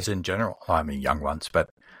 Young ones in general. Well, I mean, young ones, but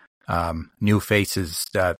new faces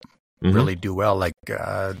that really do well. Like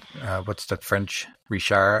what's that French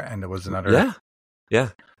Richard, and there was another. Yeah.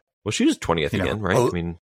 Well, she was 20th again, right? I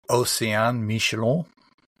mean, Océane Michelon,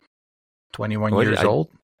 21 years old.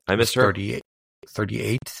 I missed her.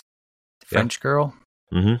 38 French girl.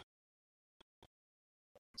 Mm-hmm.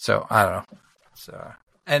 So I don't know. So,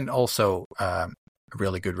 and also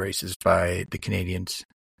really good races by the Canadians.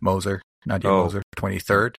 Nadia Moser,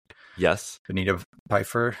 23rd. Yes. Benita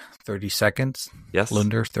Pfeiffer, 32nd. Yes.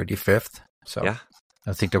 Lunder, 35th. So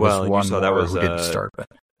I think there was one who didn't start, but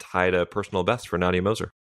tied a personal best for Nadia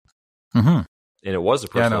Moser. Mm-hmm. And it was a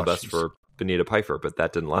personal best for Benita Pfeiffer, but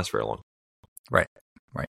that didn't last very long. Right.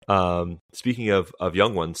 Speaking of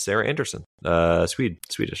young ones, Sarah Anderson,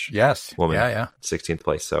 Swedish woman, 16th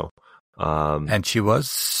place. So, and she was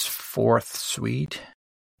 4th Swede.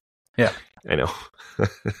 Yeah, I know.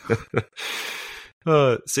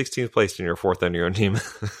 16th place in your 4th on your own team.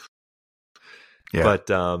 But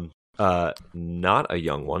not a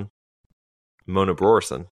young one. Mona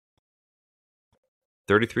Brorsson,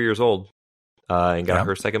 33 years old, and got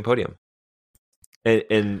her second podium.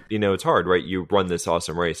 And it's hard, right? You run this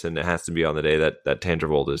awesome race, and it has to be on the day that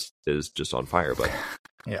Tandrevold is just on fire. But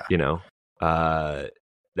that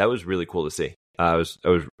was really cool to see. I was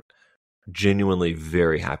genuinely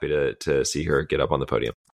very happy to see her get up on the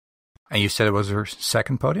podium. And you said it was her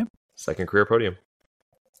second podium? Second career podium.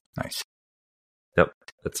 Nice. Yep,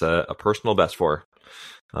 that's a personal best for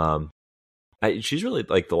her. She's really,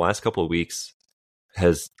 like, the last couple of weeks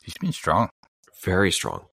she's been strong, very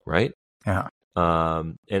strong, right? Yeah.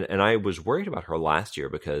 And I was worried about her last year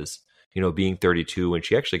because, being 32, when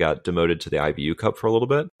she actually got demoted to the IBU Cup for a little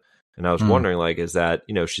bit. And I was wondering, like, is that,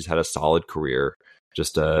 she's had a solid career,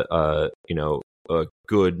 just a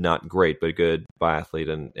good, not great, but good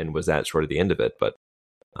biathlete. And was that sort of the end of it? But,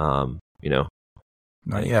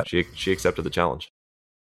 not yet. She accepted the challenge.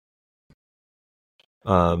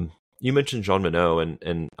 You mentioned Jean Monod,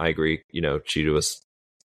 and I agree, she was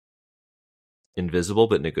invisible,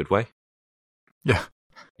 but in a good way. Yeah.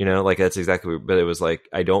 Like, that's exactly, but it was like,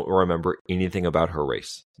 I don't remember anything about her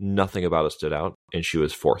race. Nothing about it stood out, and she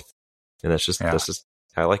was 4th. And that's just,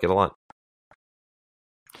 I like it a lot.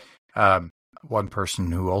 One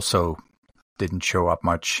person who also didn't show up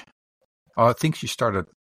much. I think she started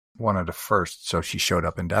one of the first, so she showed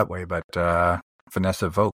up in that way, but Vanessa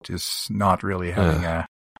Vogt is not really having a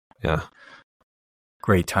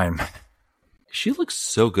great time. She looks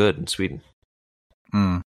so good in Sweden.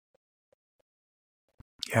 Yeah,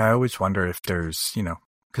 I always wonder if there's,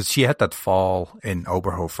 because she had that fall in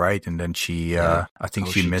Oberhof, right? And then she, I think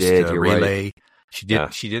she missed a relay. Right. She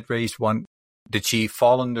did. She did race one. Did she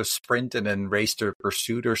fall in the sprint and then raced her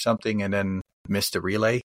pursuit or something, and then missed a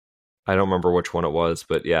relay? I don't remember which one it was,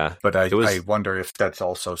 but yeah. But I wonder if that's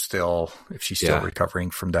also if she's still recovering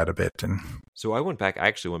from that a bit. And so I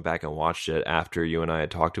actually went back and watched it after you and I had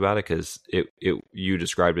talked about it, because you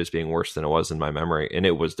described it as being worse than it was in my memory, and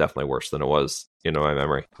it was definitely worse than it was in my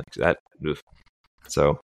memory. Like that.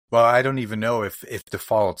 So. Well, I don't even know if the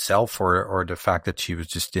fall itself or the fact that she was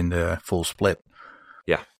just in the full split.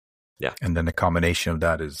 Yeah. Yeah. And then the combination of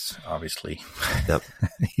that is obviously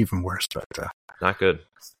even worse. But not good.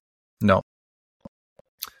 No.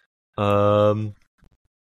 And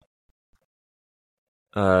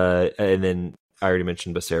then I already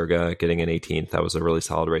mentioned Baserga getting an 18th. That was a really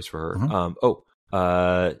solid race for her.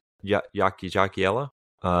 Mm-hmm. Jacquelin,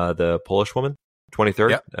 the Polish woman,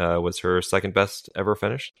 23rd, was her second best ever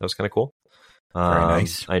finish. That was kind of cool. Very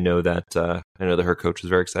nice. I know that her coach was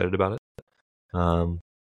very excited about it.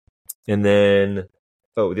 And then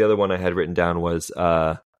the other one I had written down was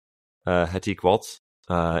Hatik Waltz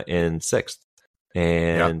in 6th.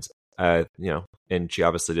 And and she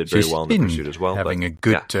obviously did very well in the pursuit as well. Having a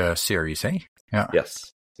good series, eh? Yeah.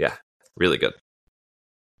 Yes. Yeah. Really good.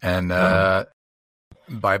 And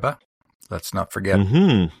Baiba, let's not forget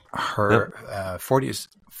her 40th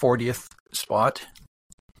spot.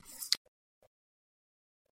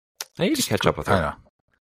 I need to catch up with her. I know.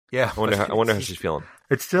 Yeah. I wonder how she's feeling.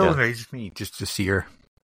 It still amazes me just to see her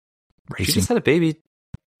racing. She just had a baby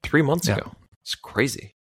 3 months ago. It's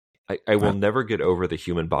crazy. I will never get over the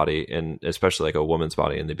human body, and especially like a woman's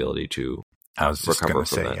body, and the ability to recover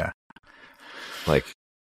from that.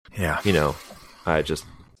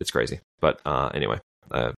 It's crazy. But anyway,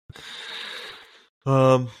 I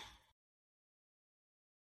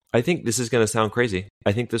think this is going to sound crazy.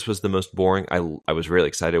 I think this was the most boring. I was really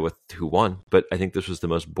excited with who won, but I think this was the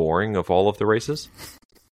most boring of all of the races,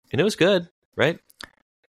 and it was good, right?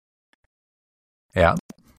 Yeah.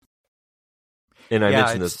 And I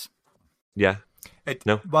mentioned this. Yeah.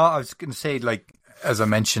 Well, I was going to say, like, as I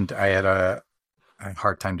mentioned, I had a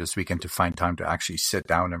hard time this weekend to find time to actually sit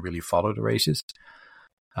down and really follow the races.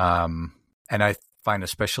 And I find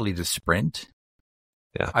especially the sprint.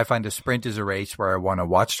 Yeah. I find the sprint is a race where I want to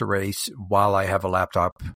watch the race while I have a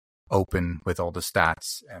laptop open with all the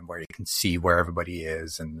stats and where you can see where everybody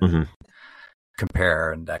is and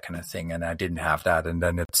compare and that kind of thing. And I didn't have that. And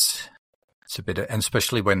then it's a bit, and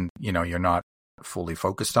especially when, you're not fully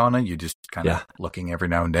focused on it, you're just kind of looking every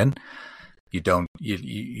now and then.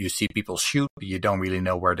 You see people shoot, but you don't really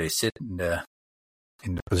know where they sit in the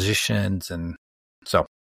positions, and so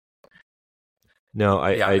no,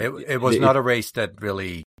 it was not a race that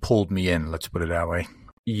really pulled me in. Let's put it that way.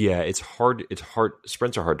 Yeah, it's hard.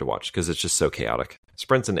 Sprints are hard to watch because it's just so chaotic.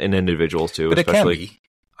 Sprints and individuals too, but especially. It can be.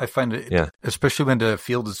 I find it, especially when the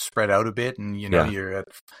field is spread out a bit, and you're at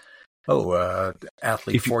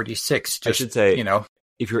athlete 46. Just, I should say,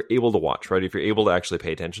 if you're able to watch, right? If you're able to actually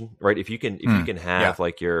pay attention, right? If you can have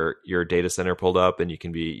like your data center pulled up, and you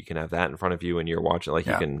can have that in front of you, and you're watching, like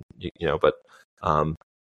but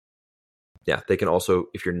they can also,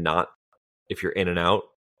 if you're in and out,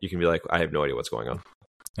 you can be like, I have no idea what's going on.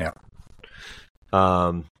 Yeah.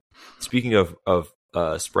 Speaking of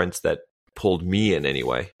sprints that pulled me in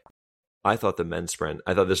anyway, I thought the men's sprint,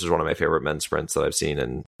 this is one of my favorite men's sprints that I've seen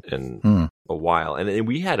in a while. And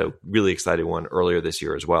we had a really exciting one earlier this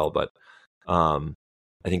year as well, but I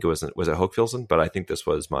think was it Hochfilzen? But I think this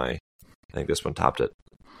one topped it,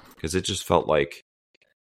 because it just felt like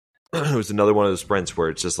it was another one of the sprints where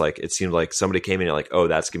it's just like, it seemed like somebody came in and like, oh,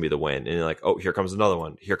 that's going to be the win. And you're like, oh, here comes another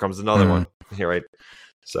one. Here comes another one. Yeah, right.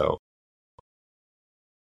 So.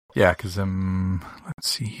 Yeah, because let's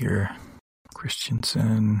see here.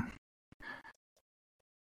 Christiansen.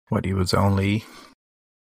 He was only,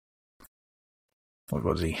 what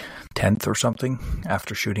was he, 10th or something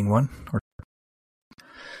after shooting one? Or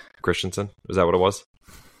Christiansen? Is that what it was?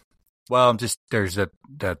 Well, there's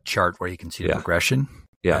that chart where you can see the progression.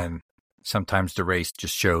 Yeah. And sometimes the race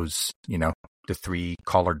just shows, the 3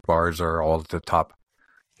 colored bars are all at the top.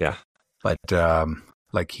 Yeah. But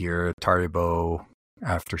like here, Taribo,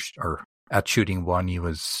 at shooting one, he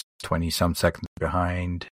was 20-some seconds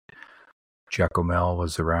behind. Giacomel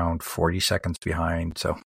was around 40 seconds behind.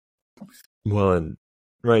 So, well, and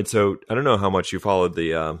right. So I don't know how much you followed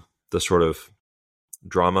the sort of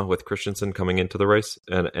drama with Christiansen coming into the race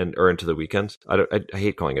or into the weekend. I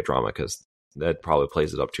hate calling it drama because that probably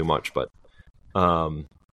plays it up too much. But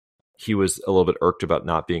he was a little bit irked about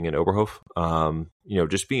not being in Oberhof.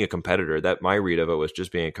 Just being a competitor. That my read of it was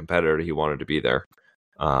just being a competitor. He wanted to be there.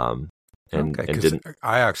 And didn't.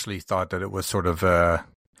 I actually thought that it was sort of a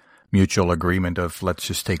mutual agreement of let's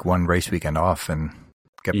just take one race weekend off and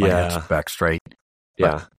get my head back straight.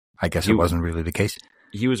 But I guess it wasn't really the case.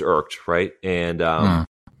 he was irked, right? And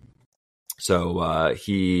so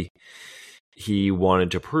he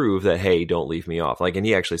wanted to prove that, hey, don't leave me off. Like, and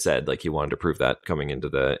he actually said, like, he wanted to prove that coming into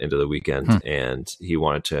the weekend, and he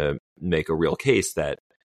wanted to make a real case that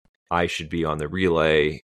I should be on the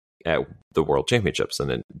relay at the World Championships. And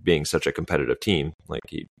then, being such a competitive team, like,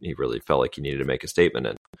 he really felt like he needed to make a statement.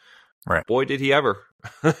 And boy, did he ever!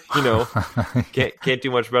 Can't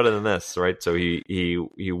do much better than this, right? So he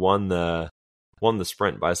won the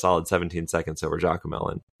sprint by a solid 17 seconds over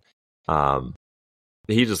Giacomel, and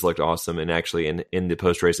he just looked awesome. And actually, in the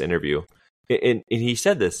post-race interview, and he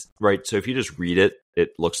said this, right? So if you just read it,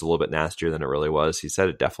 it looks a little bit nastier than it really was. He said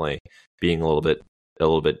it definitely being a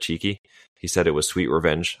little bit cheeky. He said it was sweet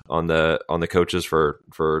revenge on the coaches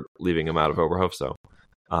for leaving him out of Oberhof. So,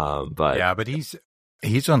 but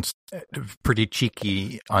he's on pretty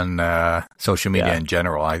cheeky on social media in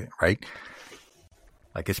general, right?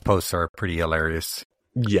 Like, his posts are pretty hilarious.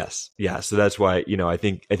 Yes. Yeah. So that's why, I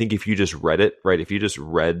think if you just read it, right, if you just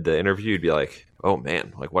read the interview, you'd be like, oh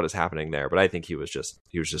man, like, what is happening there? But I think he was just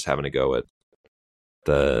having a go at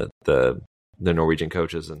the Norwegian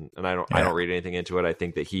coaches, and I don't read anything into it. I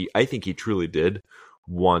think he truly did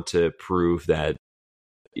want to prove that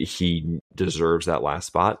he deserves that last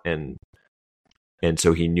spot, and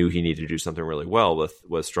so he knew he needed to do something really well with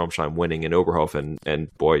Stromsheim winning in Oberhof, and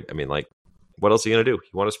boy, I mean, like, what else are you gonna do?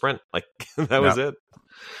 He won a sprint, like, that was it.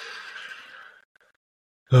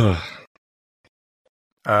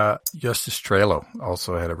 Justus Strelo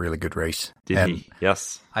also had a really good race. Did he?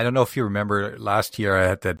 Yes. I don't know if you remember last year, I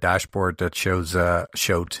had that dashboard that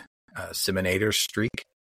showed Siminator's streak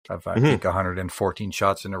of, I think, 114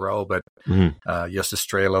 shots in a row. But Justus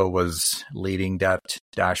Strelo was leading that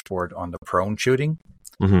dashboard on the prone shooting.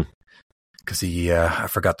 Because he, I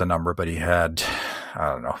forgot the number, but he had, I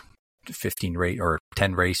don't know,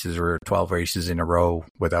 10 races or 12 races in a row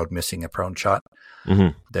without missing a prone shot.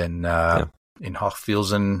 Then in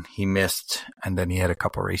Hochfilzen he missed, and then he had a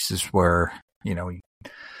couple races where he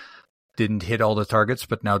didn't hit all the targets.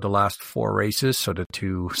 But now the last 4 races, so the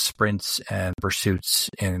 2 sprints and pursuits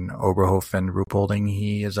in Oberhof and Ruhpolding,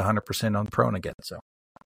 he is 100% on prone again. So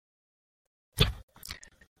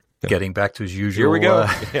getting back to his usual. Here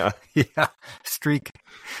we go. Streak.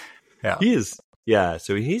 Yeah, he is. Yeah,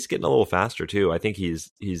 so he's getting a little faster too. I think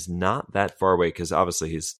he's not that far away, because obviously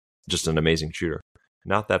he's just an amazing shooter.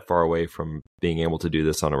 Not that far away from being able to do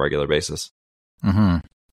this on a regular basis. Yeah,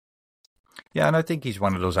 and I think he's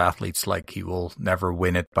one of those athletes, like, he will never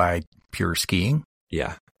win it by pure skiing.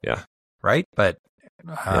 Yeah. Right? But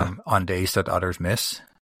on days that others miss,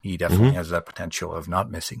 he definitely has that potential of not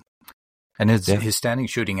missing. And his standing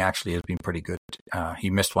shooting actually has been pretty good. He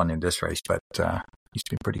missed one in this race, but he's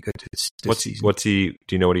been pretty good this season. What's he?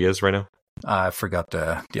 Do you know what he is right now? I forgot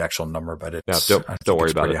the actual number, but it's don't worry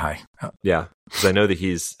about it. High. Yeah, because I know that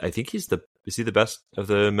is he the best of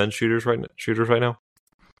the men's shooters right now?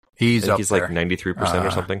 He's up he's there. Like 93%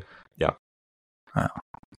 or something. Yeah.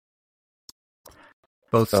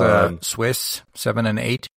 Both Swiss 7 and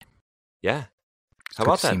 8. Yeah. How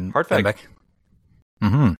about that? Hartweg.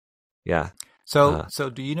 Yeah. So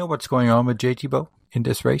do you know what's going on with JT Bo in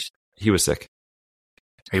this race? He was sick.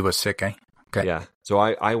 He was sick, eh? Okay. Yeah. So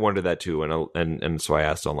I wondered that too, and so I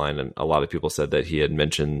asked online, and a lot of people said that he had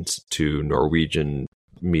mentioned to Norwegian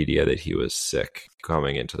media that he was sick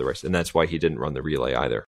coming into the race, and that's why he didn't run the relay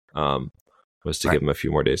either. Was to give him a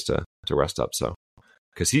few more days to rest up. So,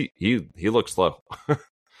 because he looked slow.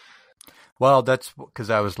 Well, that's because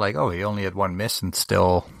I was like, oh, he only had 1 miss and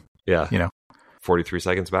still, 43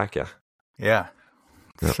 seconds back. Yeah.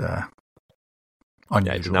 It's unusual.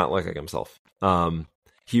 Yeah, he did not look like himself.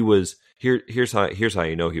 He was here's how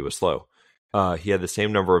you know he was slow. He had the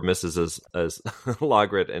same number of misses as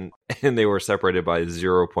Lagerud, and they were separated by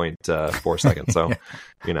 0.4 seconds. So,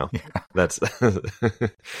 that's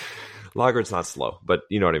Lagerud's not slow, but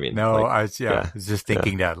you know what I mean. No, I was just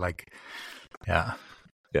thinking that, like, yeah.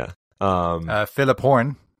 Philip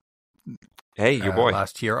Horn. Hey, your boy.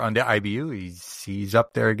 Last year on the IBU, he's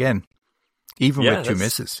up there again, even with 2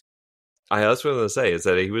 misses. That's what I was going to say, is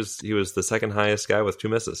that he was the second highest guy with 2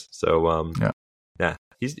 misses. So,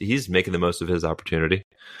 he's making the most of his opportunity.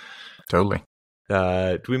 Totally.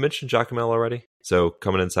 Do we mention Giacomel already? So,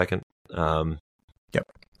 coming in second. Yep.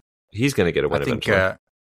 He's going to get a win eventually. I think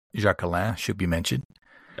Jacquelin should be mentioned.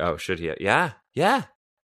 Oh, should he? Yeah.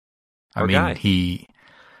 I mean, he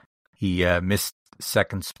missed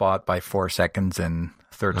second spot by 4 seconds and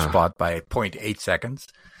third spot by 0.8 seconds.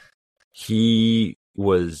 He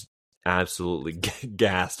was absolutely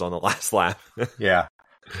gassed on the last lap. Yeah.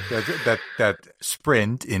 that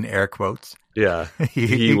sprint in air quotes. Yeah,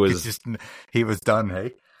 he was done.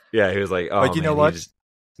 Hey, yeah, he was like, oh, but you know what?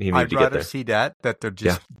 I'd rather see that they're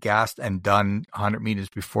just gassed and done 100 meters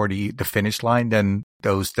before the finish line than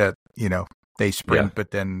those that they sprint,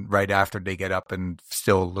 but then right after they get up and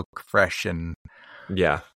still look fresh and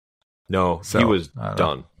no, so, he was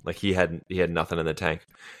done. Like he had nothing in the tank,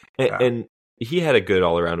 and he had a good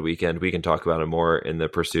all around weekend. We can talk about it more in the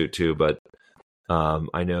pursuit too, but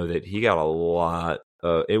I know that he got a lot.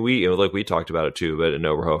 And we talked about it too, but in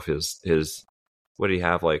Oberhof, his what did he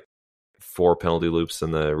have, like 4 penalty loops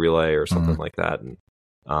in the relay or something like that, and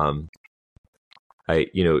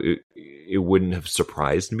it wouldn't have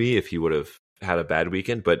surprised me if he would have had a bad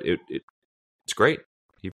weekend, but it's great.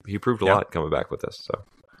 He proved a lot coming back with this.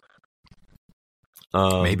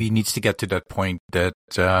 So maybe he needs to get to that point that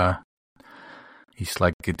he's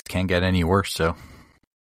like it can't get any worse.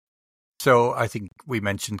 So I think we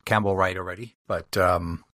mentioned Campbell Wright already, but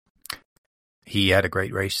he had a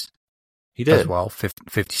great race. He did as well,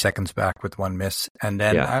 50 seconds back with one miss, and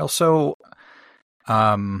then I also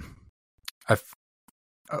Rastor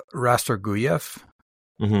Guyev.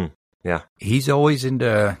 Mm-hmm. Yeah, he's always in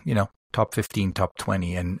the top 15, top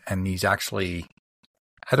 20, and he's actually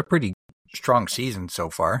had a pretty strong season so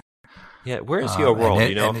far. Yeah, where is he overall?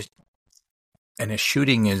 And his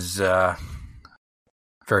shooting is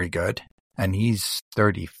very good, and he's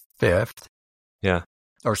 35th. Yeah,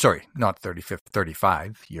 or sorry, not 35th,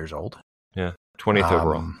 35 years old. Yeah, 20th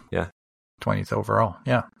overall. Yeah, 20th overall.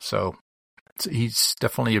 Yeah, so he's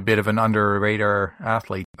definitely a bit of an under radar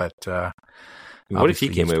athlete, but. What if he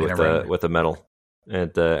came away with a medal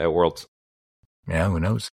at Worlds? Yeah, who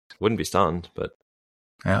knows? Wouldn't be stunned, but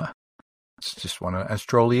yeah, it's just one of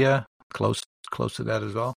Australia close to that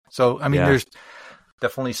as well. So I mean, there's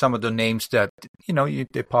definitely some of the names that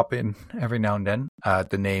they pop in every now and then.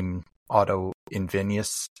 The name Otto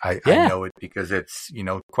Invenius, I know it because it's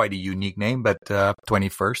quite a unique name, but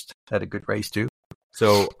 21st had a good race too.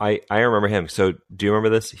 So I remember him. So do you remember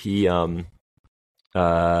this? He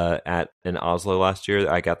in Oslo last year,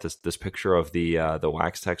 I got this picture of the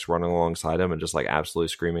wax techs running alongside him and just like absolutely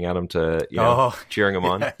screaming at him to cheering him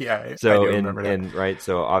on. Yeah. So and right.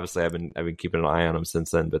 So obviously I've been keeping an eye on him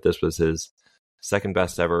since then. But this was his second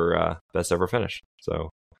best ever finish. So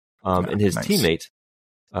and his teammate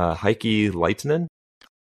Heikki Leitinen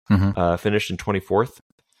finished in 24th.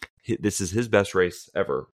 This is his best race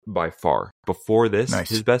ever by far. Before this,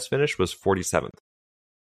 his best finish was 47th.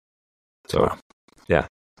 So. Wow. Yeah,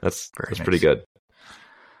 that's pretty good.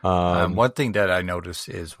 One thing that I notice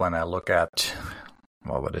is when I look at,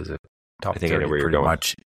 what is it? Top 30, pretty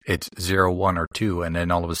much. It's 0, 1, or 2, and then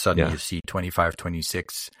all of a sudden you see 25,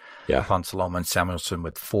 26. Yeah, Ponsalom and Samuelson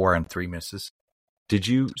with 4 and 3 misses. Did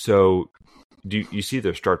you? So, do you see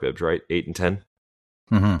their start bibs, right? 8 and 10.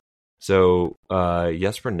 Mm-hmm. So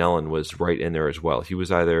Jesper Nellen was right in there as well. He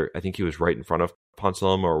was I think he was right in front of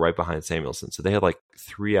Ponsalom or right behind Samuelson. So they had like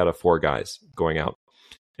 3 out of 4 guys going out.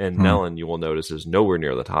 And Nellen, you will notice, is nowhere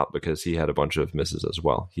near the top because he had a bunch of misses as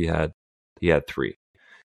well. He had 3.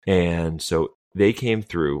 And so they came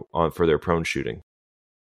through for their prone shooting.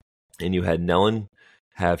 And you had Nellen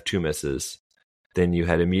have 2 misses. Then you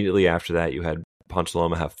had immediately after that, you had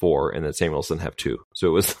Ponsaloma have 4, and then Samuelson have 2. So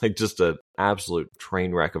it was like just an absolute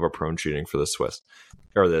train wreck of a prone shooting for the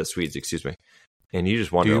Swedes, excuse me. And you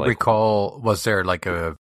just wonder, do you recall, was there like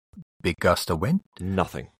a big gust of wind?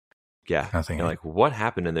 Nothing. Yeah. Nothing. You're like, what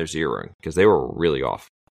happened in their zeroing? Because they were really off.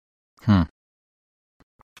 Yeah,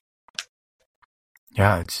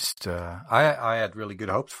 it's just, I had really good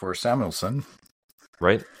hopes for Samuelson.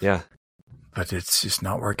 Right? Yeah. But it's just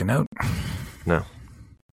not working out. No.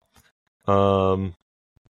 I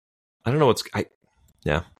don't know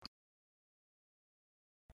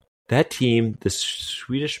that team, the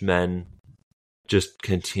Swedish men, just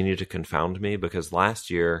continue to confound me because last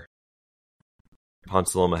year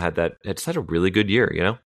Ponsaloma had just had a really good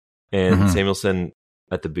year, and Samuelson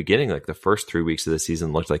at the beginning, like the first 3 weeks of the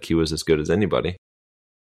season, looked like he was as good as anybody.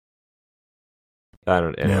 I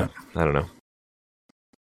don't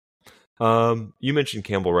know. You mentioned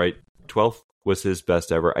Campbell Wright, 12th was his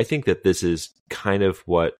best ever. I think that this is kind of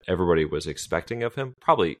what everybody was expecting of him.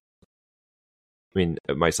 Probably, I mean,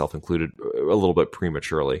 myself included, a little bit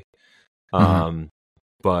prematurely.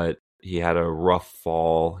 But he had a rough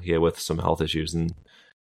fall. He had with some health issues, and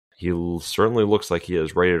he certainly looks like he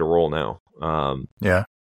is ready to roll now.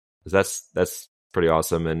 That's pretty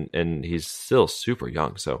awesome, and he's still super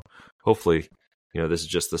young. So hopefully, this is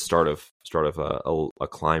just the start of a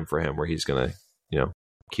climb for him where he's gonna,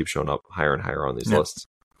 keep showing up higher and higher on these lists.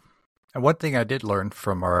 And one thing I did learn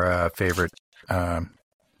from our favorite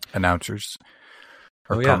announcers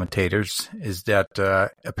or commentators is that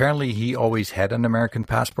apparently he always had an American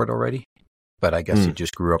passport already, but I guess he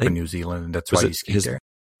just grew up in New Zealand, and that's why he skied there.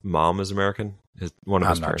 Mom is American. One of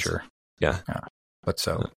his parents. I'm not sure. Yeah. But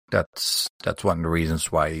so that's one of the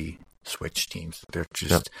reasons why he switched teams. They're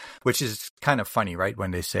just, which is kind of funny, right?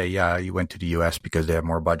 When they say, "Yeah, you went to the U.S. because they have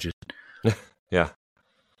more budget." Yeah.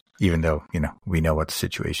 Even though we know what the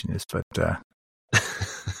situation is, but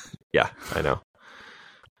yeah, I know.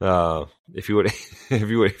 If you would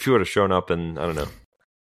have shown up in, I don't know.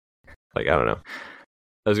 I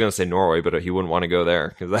was going to say Norway, but he wouldn't want to go there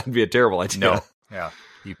because that'd be a terrible idea. No. Yeah.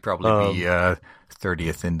 He'd probably be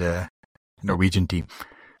 30th in the Norwegian team.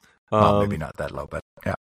 Well, maybe not that low, but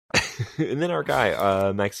yeah. And then our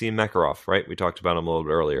guy, Maxime Makarov, right? We talked about him a little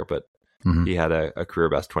bit earlier, but he had a career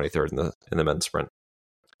best 23rd in the men's sprint.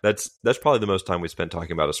 That's probably the most time we spent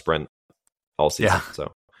talking about a sprint all season.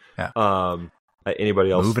 Yeah. So,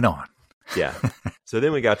 anybody else? Moving on. Yeah. So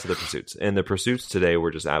then we got to the pursuits, and the pursuits today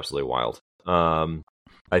were just absolutely wild.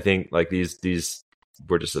 I think like these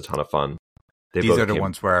were just a ton of fun. These are the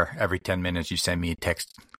ones where every 10 minutes you send me a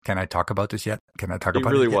text. Can I talk about this yet? Can I talk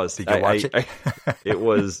about it? It really was. Did you watch it?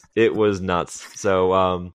 It was nuts.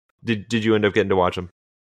 So, did you end up getting to watch them?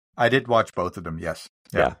 I did watch both of them. Yes.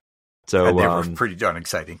 Yeah. So and they were pretty darn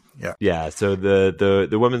exciting. Yeah. Yeah. So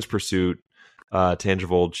the women's pursuit,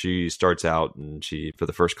 Tandrevold, she starts out and she, for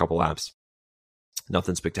the first couple laps,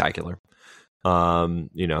 nothing spectacular.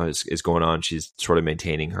 Is going on. She's sort of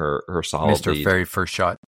maintaining her solid missed her lead. Very first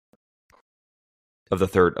shot of the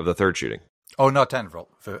third shooting. Oh, not Tandrevold,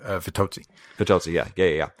 Vittozzi. Vittozzi,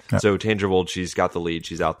 yeah. So Tandrevold, she's got the lead.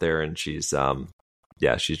 She's out there and she's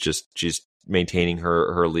she's maintaining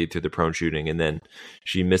her lead through the prone shooting, and then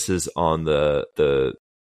she misses on the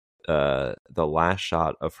last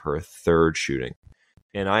shot of her third shooting.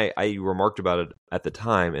 And I remarked about it at the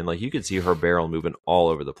time, and like you could see her barrel moving all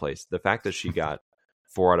over the place. The fact that she got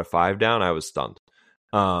 4 out of 5 down, I was stunned.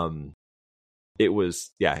 She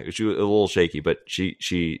was a little shaky, but she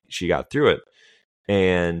got through it.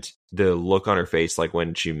 And the look on her face, like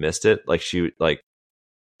when she missed it, like she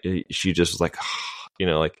just was like,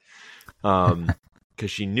 because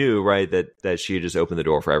she knew, right, that she had just opened the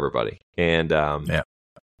door for everybody. And and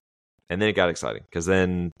then it got exciting because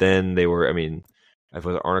then they were, I mean, I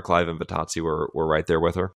thought Arne and Vittozzi were right there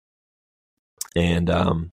with her. And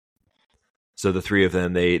so the three of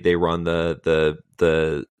them, they run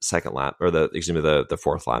the second lap, or the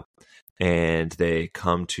fourth lap, and they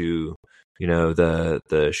come to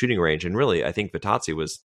the shooting range. And really, I think Vittozzi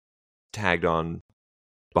was tagged on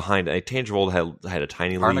behind. Tandrevold had a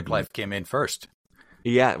tiny lead. Arne came in first.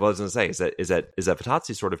 Yeah, well, I was going to say is that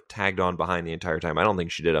Vittozzi sort of tagged on behind the entire time. I don't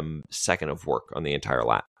think she did a second of work on the entire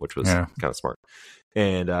lap, which was kind of smart.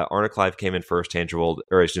 And Arne came in first, then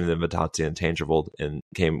Vittozzi and Tandrevold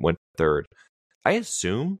went third. I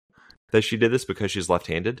assume that she did this because she's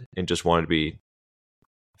left-handed and just wanted to be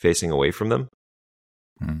facing away from them.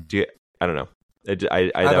 I don't know. I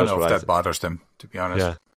don't know if that bothers them, to be honest.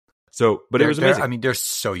 Yeah. So, but it was amazing. I mean, they're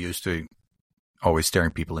so used to always staring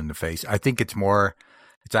people in the face. I think it's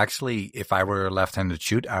actually, if I were a left-handed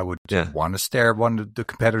shoot, I would want to stare one of the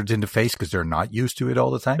competitors in the face because they're not used to it all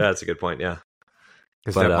the time. That's a good point. Yeah.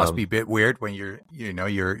 Because that must be a bit weird when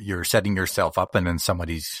you're setting yourself up and then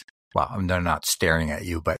somebody's, they're not staring at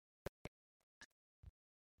you, but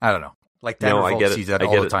I don't know. Like Tandrevold sees that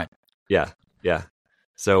all the time. Yeah. Yeah.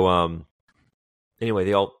 So, anyway,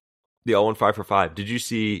 they all went 5 for 5. Did you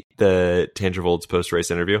see the Tandrevold's post-race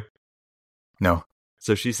interview? No.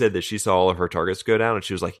 So she said that she saw all of her targets go down and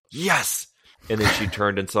she was like, yes! And then she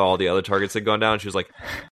turned and saw all the other targets had gone down and she was like,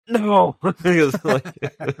 no!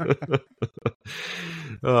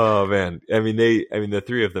 Oh, man. I mean, the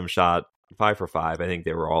three of them shot 5 for 5. I think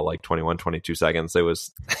they were all like 21, 22 seconds. It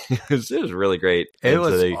was really great. It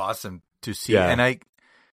was awesome to see. Yeah. And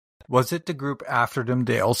was it the group after them?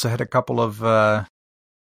 They also had a couple of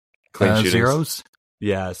clean zeros.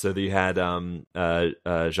 Yeah, so you had Jean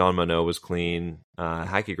Monod was clean,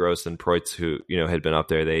 Haki Gross and Preutz, who had been up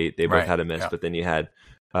there. They both had a miss, but then you had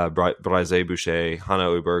Brise Boucher, Hanna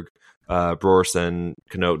Uberg, Brorsson,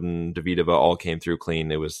 Knoten, Davidova all came through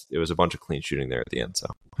clean. It was a bunch of clean shooting there at the end. So,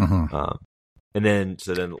 and then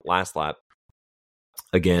last lap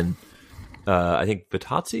again. I think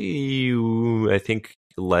Vittozzi,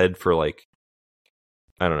 led for like,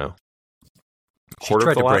 I don't know. She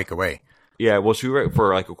tried to break away. Yeah, well, she ran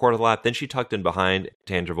for like a quarter of the lap. Then she tucked in behind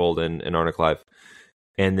Tandrevold and Arne Clive.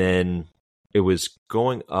 And then it was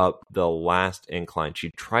going up the last incline.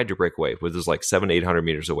 She tried to break away. It was like 700-800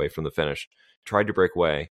 meters away from the finish. Tried to break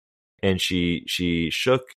away. And she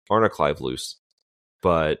shook Arne Clive loose.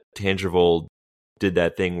 but Tandrevold did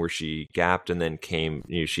that thing where she gapped and then came,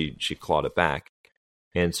 she clawed it back.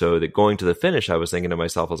 And so going to the finish, I was thinking to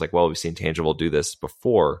myself, I was like, well, we've seen Tandrevold do this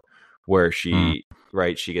before, where she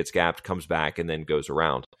gets gapped, comes back, and then goes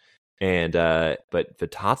around. And but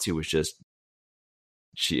Vittozzi was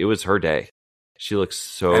it was her day. She looks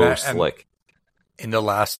so slick. In the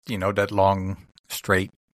last, that long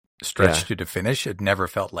straight stretch to the finish, it never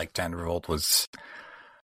felt like Tandrevold was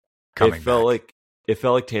coming back. It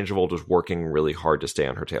felt like Tandrevold was working really hard to stay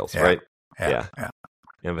on her tails, right? Yeah.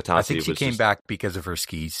 And Vittozzi, I think she came back because of her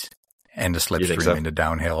skis and the slipstream in the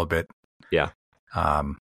downhill a bit. Yeah.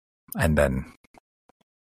 And then,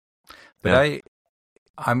 but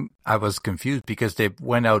I was confused because they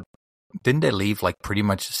went out. Didn't they leave like pretty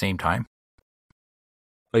much the same time?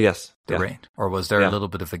 Oh yes, the rain, or was there a little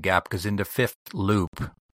bit of a gap? Because in the fifth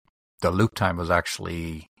loop, the loop time was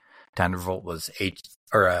actually Tandrevold was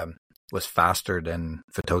was faster than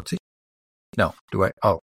Vittozzi. No,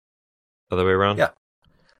 other way around? Yeah.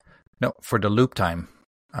 No, for the loop time.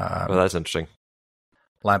 Well, that's interesting.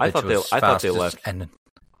 I thought they left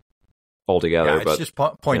altogether. Yeah, but it's just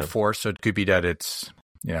 0.4, so it could be that it's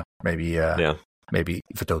maybe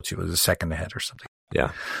Vittozzi was a second ahead or something.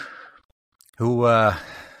 Yeah. Who I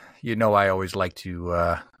always like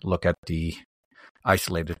to look at the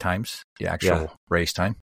isolated times, the actual race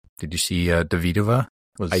time. Did you see Davidova?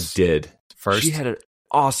 I did. First, she had an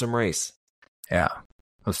awesome race. Yeah, I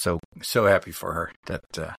was so happy for her that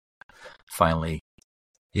finally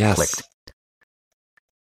clicked.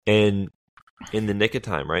 And in the nick of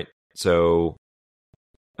time, right? So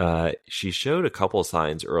she showed a couple of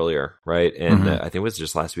signs earlier, right? And I think it was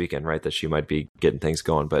just last weekend, right, that she might be getting things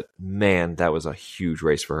going. But man, that was a huge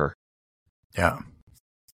race for her. Yeah.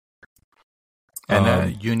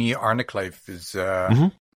 And Uni Arnekleif is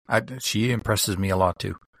she impresses me a lot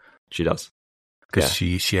too. She does, because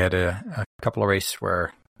she had a couple of races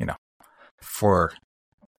where for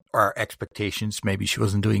our expectations maybe she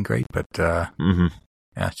wasn't doing great, but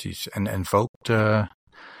she's and Vogt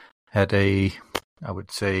had a, I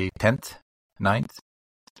would say, 10th, 9th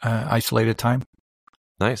isolated time.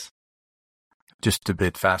 Nice. Just a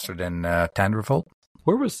bit faster than Tandrevold.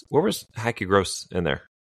 Where was Heike Gross in there?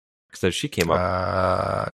 Because she came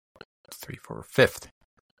up 3, 4, 5th.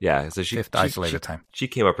 Yeah, so fifth isolated time. She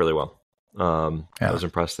came up really well. I was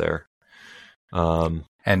impressed there.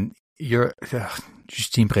 And you're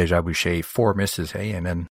Justine Préjat-Boucher, 4 misses, hey, and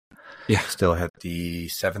then still had the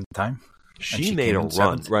 7th time. She made a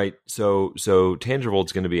run, right? So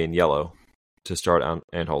Tandrevold's going to be in yellow to start on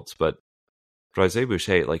Anholtz, but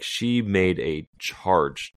Préjat-Boucher, she made a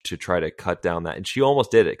charge to try to cut down that, and she almost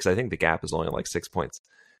did it because I think the gap is only 6 points.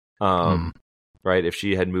 Right? If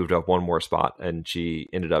she had moved up one more spot, and she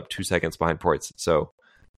ended up 2 seconds behind Preutz, so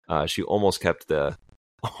she almost kept the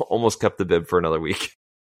bib for another week.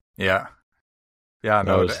 Yeah. Yeah,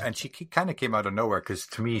 no, and she kind of came out of nowhere because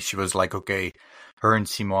to me she was like, okay, her and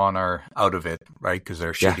Simon are out of it, right? Because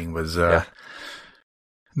their shooting was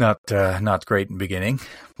not great in the beginning,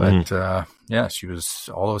 but she was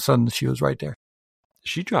all of a sudden she was right there.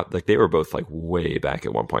 She dropped they were both way back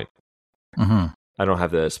at one point. I don't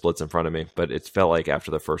have the splits in front of me, but it felt like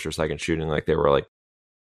after the first or second shooting, they were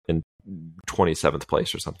in 27th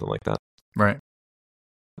place or something like that. Right.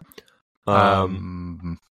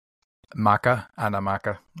 Anna Maka.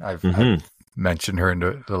 I've mentioned her in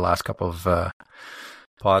the last couple of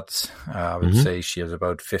pods. I would say she has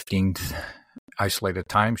about 15th isolated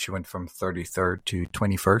time. She went from 33rd to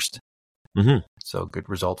 21st. So good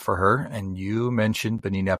result for her. And you mentioned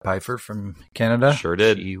Benina Pfeiffer from Canada. Sure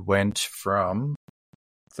did. She went from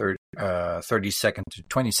 32nd to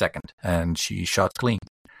 22nd, and she shot clean.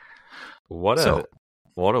 What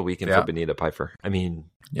a weekend for Benina Pfeiffer. I mean,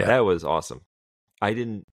 that was awesome. I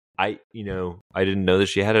didn't know that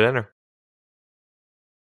she had it in her.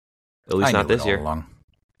 At least not this year. Along.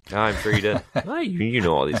 I'm sure you did. You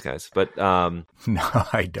know all these guys, but no,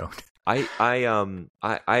 I don't.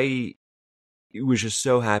 I was just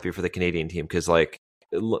so happy for the Canadian team because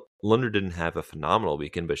Lunder didn't have a phenomenal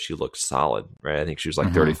weekend, but she looked solid, right? I think she was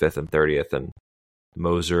 35th and 30th, and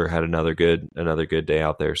Moser had another good day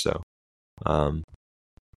out there. So,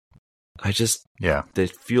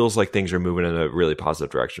 it feels like things are moving in a really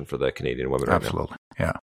positive direction for the Canadian women right now. Absolutely,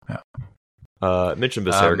 yeah. Mentioned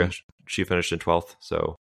Becerra, she finished in 12th,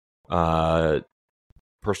 so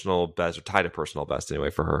personal best, or tied a personal best anyway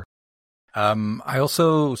for her. I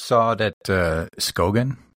also saw that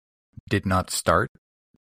Skogan did not start,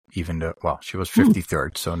 even though, she was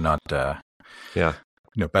 53rd, so not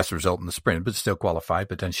best result in the sprint, but still qualified.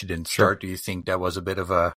 But then she didn't start. Do you think that was a bit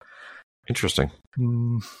of a interesting?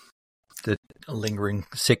 the lingering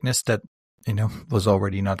sickness that, was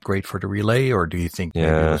already not great for the relay, or do you think maybe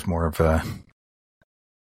it was more of a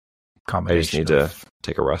combination? I just need to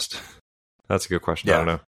take a rest. That's a good question. Yeah. I don't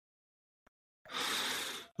know.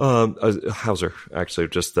 Hauser, actually,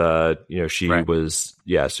 just she was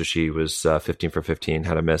so she was 15 for 15,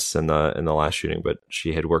 had a miss in the last shooting, but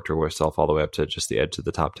she had worked herself all the way up to just the edge of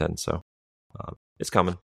the top 10. So it's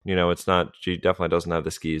coming. It's not. She definitely doesn't have the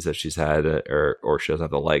skis that she's had, or she doesn't have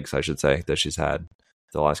the legs, I should say, that she's had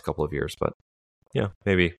the last couple of years. But yeah,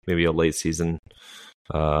 maybe a late season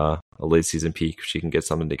peak. She can get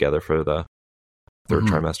something together for the third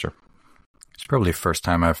trimester. It's probably the first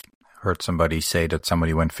time I've heard somebody say that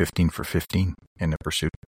somebody went 15 for 15 in the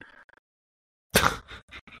pursuit.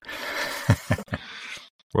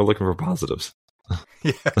 We're looking for positives.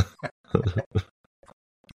 Yeah.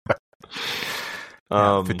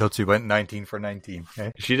 Vittozzi went 19 for 19.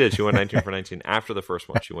 Eh? She did. She went 19 for 19. After the first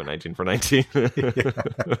one, she went 19 for 19.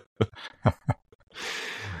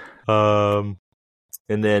 And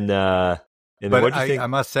then what do you think? I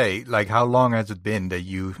must say, like, how long has it been that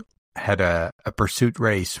you had a pursuit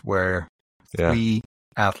race where three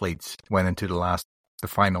athletes went into the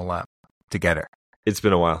final lap together? It's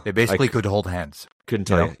been a while. They basically could hold hands. Couldn't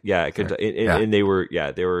tell you. Yeah, I couldn't. And they were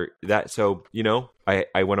that. So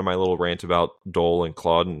I went on my little rant about Dole and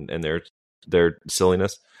Claude and their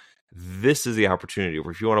silliness. This is the opportunity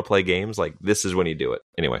where if you want to play games, like, this is when you do it.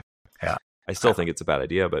 Anyway, I still think it's a bad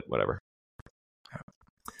idea, but whatever.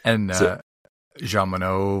 And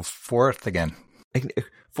Giacomel fourth again.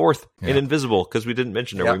 Fourth and invisible, because we didn't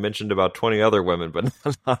mention her. We mentioned about 20 other women, but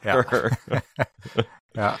not her.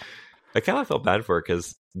 Yeah. I kind of felt bad for her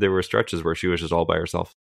because there were stretches where she was just all by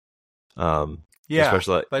herself.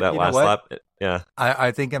 Especially that last lap. Yeah.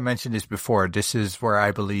 I think I mentioned this before. This is where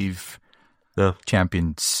I believe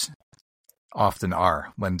champions often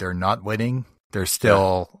are. When they're not winning, they're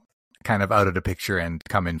still kind of out of the picture and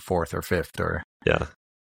come in fourth or fifth.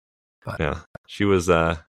 She was,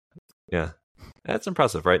 that's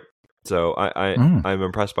impressive, right? So I'm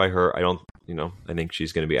impressed by her. I don't, I think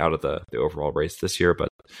she's going to be out of the overall race this year, but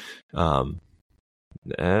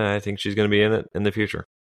I think she's going to be in it in the future.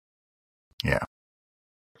 Yeah.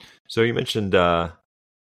 So you mentioned when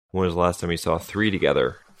was the last time you saw three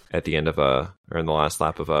together at the end of or in the last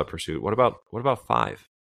lap of a pursuit? What about five?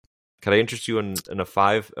 Can I interest you in a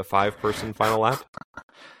five person final lap?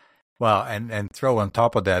 Well, and throw on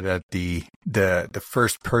top of that the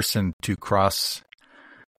first person to cross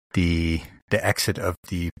the exit of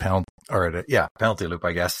the penalty loop,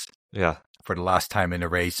 I guess. Yeah. For the last time in a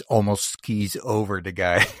race, almost skis over the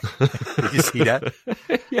guy. Did you see that?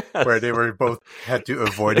 Yes. Where they were both had to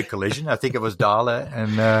avoid a collision. I think it was Dale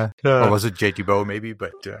and or was it JT Bow maybe?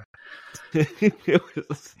 But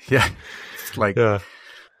it's like there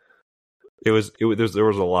was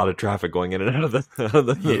a lot of traffic going in and out of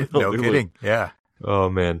the no kidding. Yeah. Oh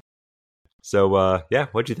man. So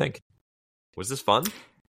what'd you think? Was this fun?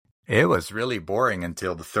 It was really boring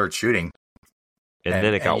until the third shooting. And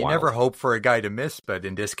then it got wild. You never hope for a guy to miss, but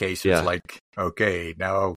in this case, it's like, okay,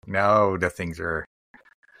 now the things are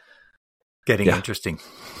getting interesting.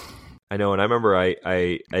 I know, and I remember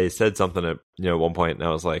I said something at one point, and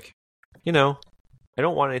I was like, I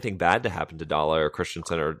don't want anything bad to happen to Dale or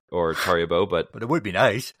Christiansen or Tariabo, but it would be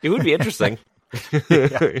nice. It would be interesting.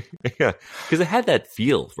 Yeah, because it had that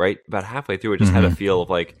feel, right? About halfway through, it just had a feel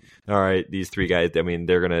of like, all right, these three guys. I mean,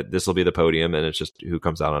 this will be the podium, and it's just who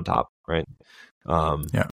comes out on top, right?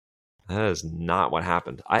 That is not what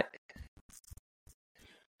happened. I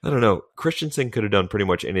don't know. Christiansen could have done pretty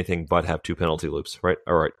much anything but have two penalty loops, right?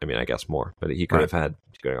 Or I mean, I guess more, but he could have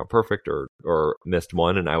gone perfect or missed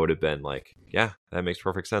one, and I would have been like, yeah, that makes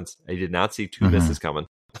perfect sense. I did not see two misses coming,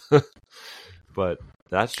 but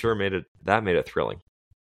that sure made it thrilling.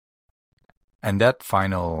 And that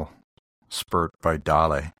final spurt by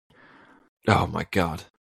Dale. Oh my God,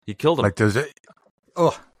 he killed him. Like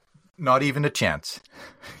not even a chance.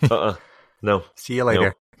 No. See you later.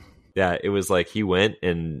 No. Yeah, it was like he went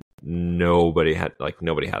and nobody had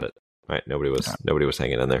it. Right? Nobody was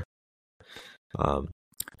hanging in there.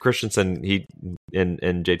 Christiansen, he and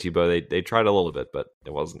JT Bow, they tried a little bit, but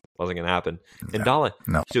it wasn't going to happen. And Dale,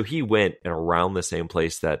 so he went around the same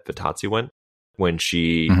place that Vittozzi went when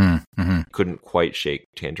she couldn't quite shake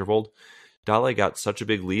Tandrevold. Dale got such a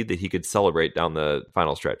big lead that he could celebrate down the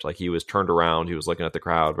final stretch. Like, he was turned around, he was looking at the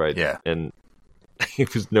crowd, right? Yeah. And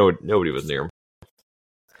it was nobody was near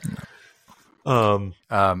him.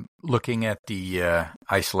 Looking at the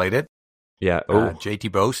isolated. Yeah.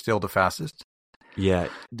 JT Bow still the fastest. Yeah.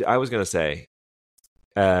 I was going to say,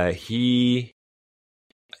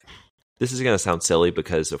 this is going to sound silly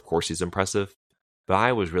because, of course, he's impressive, but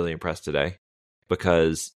I was really impressed today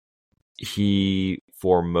because he,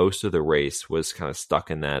 for most of the race, was kind of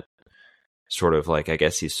stuck in that sort of like, I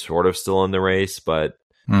guess he's sort of still in the race, but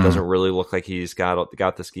doesn't really look like he's got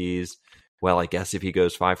the skis. Well, I guess if he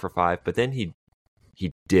goes 5 for 5, but then he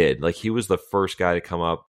did. Like, he was the first guy to come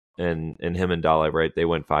up, and him and Dale, right? They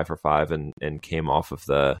went 5 for 5 and came off of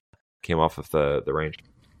the range.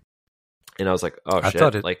 And I was like, oh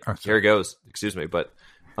shit! Here he goes. Excuse me, but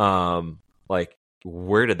like,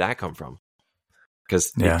 where did that come from?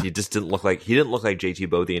 Because he just didn't look like JT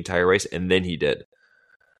Bow the entire race, and then he did.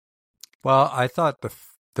 Well, I thought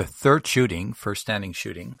the third shooting, first standing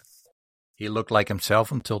shooting, he looked like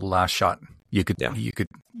himself until the last shot. You could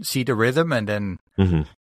see the rhythm, and then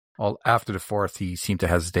all after the fourth, he seemed to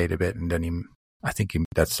hesitate a bit, and then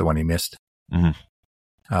that's the one he missed.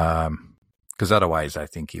 Because otherwise, I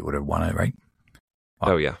think he would have won it, right?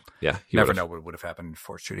 Well, you never know what would have happened in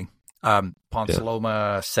fourth shooting.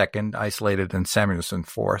 Ponsaloma second, isolated, and Samuelson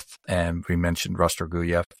fourth, and we mentioned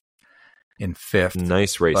Rastorguyev in fifth.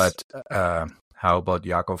 Nice race. But how about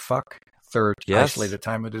Jakov third, isolated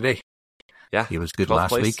time of the day? Yeah, he was good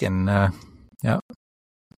last week, and that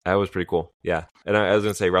was pretty cool. Yeah, and I was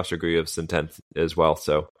going to say Rastorguyev's in 10th as well.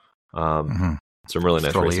 So some really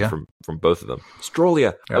nice races from both of them.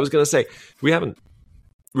 Strolia. I was going to say, we haven't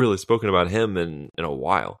really spoken about him in a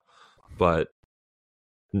while, but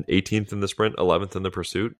 18th in the sprint, 11th in the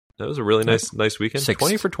pursuit. That was a really nice weekend.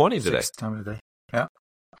 20 for 20 today. Sixth time of the day. Yeah.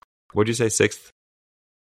 What'd you say, sixth?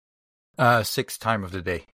 Sixth time of the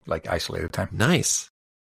day, like isolated time. Nice.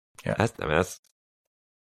 Yeah. That's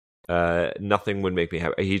nothing would make me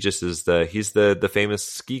happy. He just is he's the famous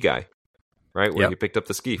ski guy, right? Where he picked up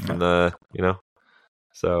the ski from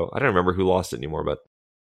So I don't remember who lost it anymore, but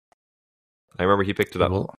I remember he picked it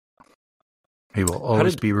up. He will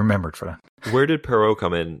always be remembered for that. Where did Perrault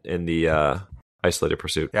come in the isolated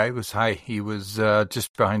pursuit? Yeah, he was high. He was just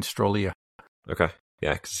behind Strolia. Okay,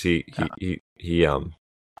 yeah, because he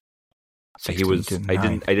was. I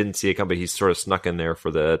didn't see it come, but he sort of snuck in there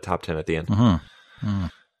for the top 10 at the end.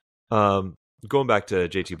 Going back to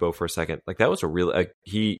JT Bow for a second, like that was a real.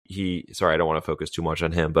 He. Sorry, I don't want to focus too much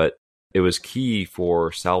on him, but it was key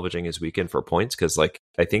for salvaging his weekend for points because, like,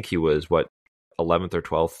 I think he was 11th or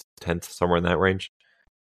 12th, 10th, somewhere in that range,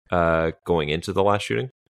 going into the last shooting,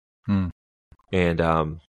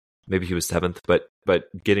 and maybe he was 7th, but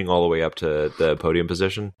getting all the way up to the podium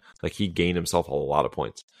position, like he gained himself a lot of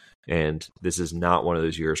points. And this is not one of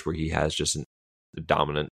those years where he has just a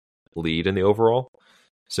dominant lead in the overall.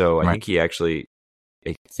 So I think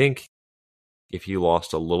I think if he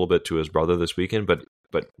lost a little bit to his brother this weekend, but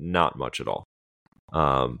not much at all.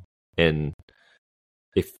 And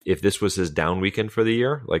if this was his down weekend for the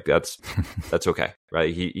year, like that's okay,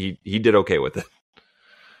 right? He did okay with it.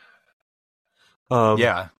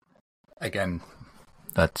 Yeah. Again,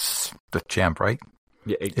 that's the champ, right?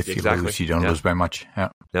 Yeah, if you lose, you don't lose by much. Yeah.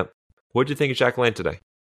 Yep. What did you think of Jacquelin today?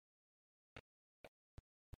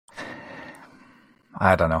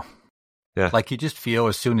 I don't know. Yeah. Like you just feel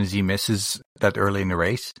as soon as he misses that early in the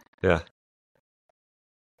race. Yeah.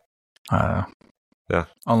 Yeah.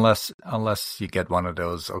 Unless you get one of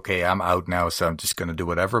those, okay, I'm out now, so I'm just going to do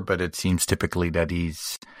whatever. But it seems typically that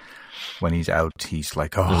when he's out, he's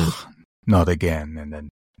like, oh, not again. And then,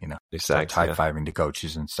 he starts high-fiving the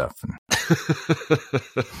coaches and stuff. And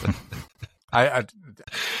I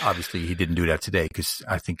obviously he didn't do that today because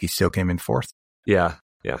I think he still came in fourth. Yeah.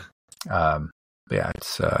 Yeah.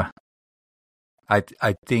 It's I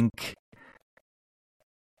think,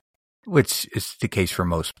 which is the case for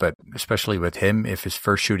most, but especially with him, if his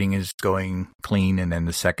first shooting is going clean and then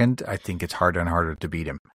the second, I think it's harder and harder to beat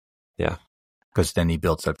him. Yeah. Because then he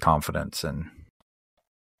builds that confidence and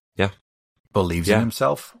believes in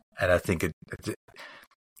himself. And I think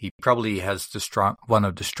he probably has one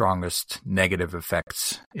of the strongest negative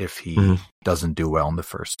effects if he doesn't do well in the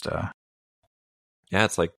first. Yeah,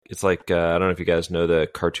 it's like I don't know if you guys know the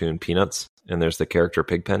cartoon Peanuts, and there's the character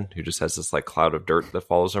Pigpen who just has this like cloud of dirt that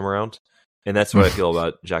follows him around, and that's what I feel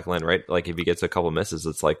about Jacquelin, right? Like if he gets a couple misses,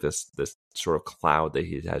 it's like this sort of cloud that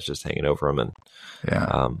he has just hanging over him, and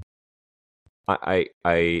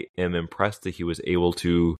I am impressed that he was able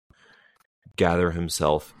to gather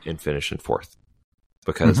himself and finish in fourth,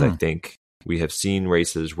 because I think we have seen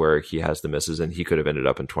races where he has the misses and he could have ended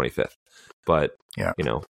up in 25th, but I don't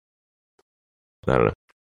know.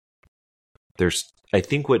 I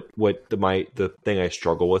think the thing I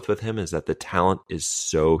struggle with him is that the talent is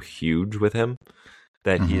so huge with him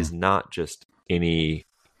that he is not just any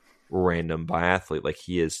random biathlete. Like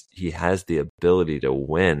he has the ability to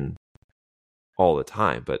win all the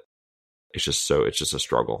time, but it's just a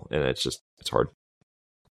struggle, and it's hard.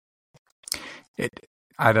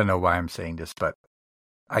 I don't know why I'm saying this, but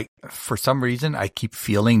for some reason, I keep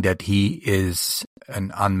feeling that he is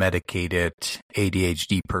an unmedicated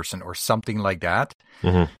ADHD person or something like that,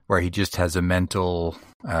 where he just has a mental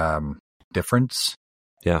difference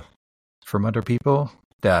from other people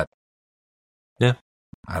that, I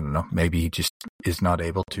don't know, maybe he just is not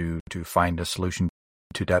able to find a solution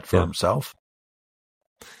to that for himself.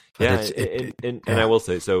 But and I will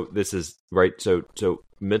say, so this is right. So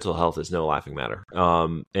mental health is no laughing matter.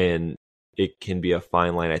 And it can be a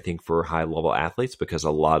fine line, I think, for high level athletes, because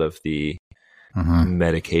a lot of the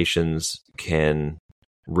medications can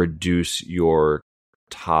reduce your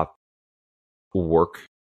top work,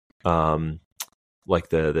 like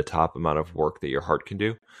the top amount of work that your heart can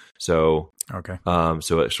do. So,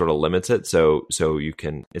 so it sort of limits it. So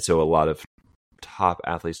a lot of top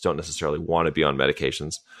athletes don't necessarily want to be on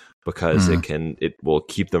medications because it will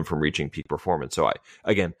keep them from reaching peak performance. So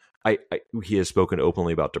he has spoken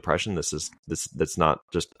openly about depression. That's not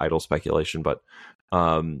just idle speculation, but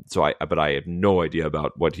I have no idea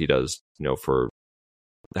about what he does, for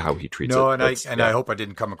how he treats it. No, and I hope I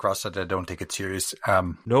didn't come across that I don't take it serious.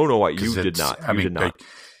 No, you did not. You did not.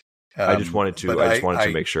 I just wanted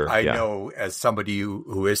to make sure. I know, as somebody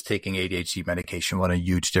who is taking ADHD medication, what a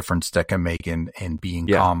huge difference that can make in being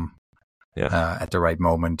calm at the right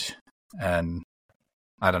moment. And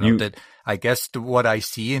I don't know, I guess what I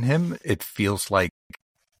see in him, it feels like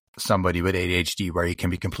somebody with ADHD where he can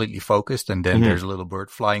be completely focused, and then there's a little bird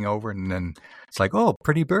flying over, and then it's like, oh,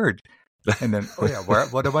 pretty bird. And then,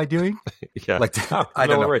 what am I doing? Like, I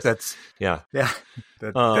don't know. That's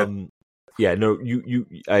no, you.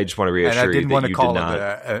 I just want to reassure you that you did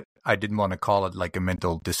not. I didn't want to call it like a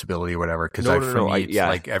mental disability or whatever, because it's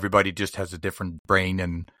like everybody just has a different brain,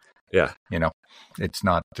 and it's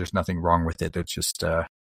not. There's nothing wrong with it. It's just,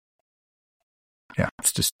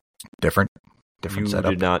 it's just different setup. You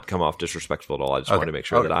did not come off disrespectful at all. I just wanted to make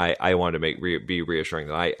sure that I wanted to be reassuring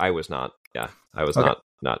that I was not. Yeah, I was not.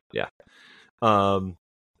 Yeah.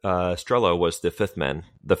 Strello was the fifth man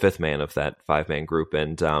of that 5-man group,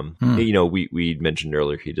 and we mentioned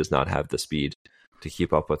earlier he does not have the speed to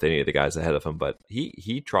keep up with any of the guys ahead of him, but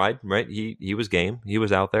he tried, right? He was game. He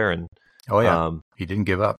was out there, and he didn't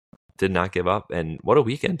give up. Did not give up, and what a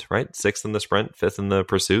weekend, right? 6th in the sprint, 5th in the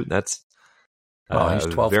pursuit. That's he's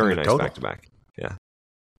 12th very in the nice total. Back to back. Yeah,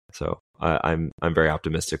 so I'm very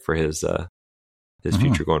optimistic for his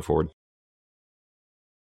future going forward.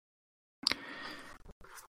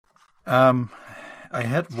 I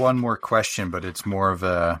had one more question, but it's more of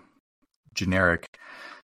a generic.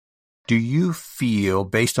 Do you feel,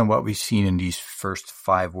 based on what we've seen in these first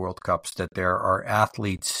 5 World Cups, that there are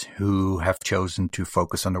athletes who have chosen to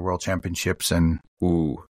focus on the World Championships and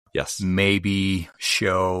maybe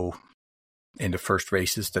show in the first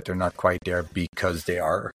races that they're not quite there because they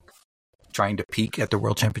are trying to peak at the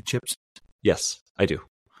World Championships? Yes, I do.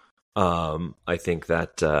 I think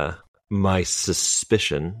that my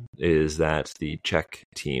suspicion is that the Czech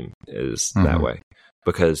team is that way,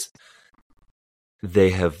 because they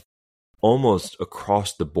have almost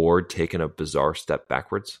across the board taken a bizarre step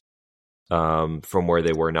backwards from where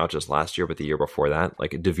they were, not just last year, but the year before that.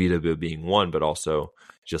 Like Davidova being one, but also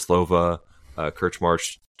Jaslova,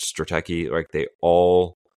 Krčmář, Stratecki, like they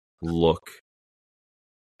all look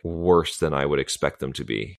worse than I would expect them to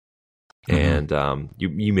be. And you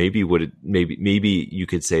maybe you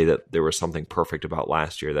could say that there was something perfect about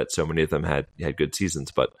last year, that so many of them had good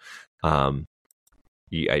seasons, but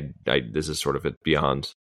this is sort of a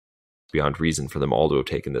beyond reason for them all to have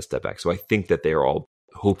taken this step back. So I think that they are all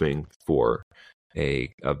hoping for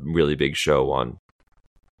a really big show on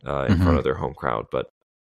in front of their home crowd. But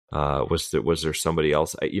was there somebody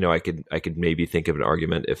else? I could maybe think of an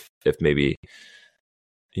argument if maybe.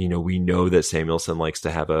 We know that Samuelsson likes to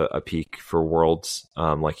have a peak for Worlds,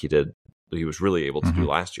 like he was really able to do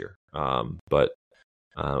last year. But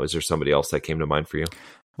is there somebody else that came to mind for you?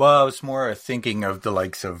 Well, I was more thinking of the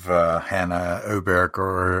likes of Hannah Öberg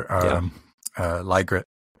or Ligret,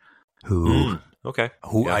 who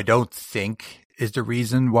I don't think is the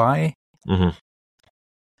reason why.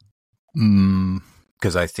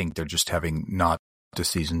 Because I think they're just having not the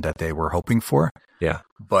season that they were hoping for. Yeah.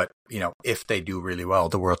 But, if they do really well,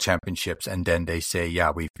 the World Championships, and then they say,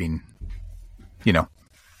 we've been,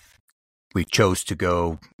 we chose to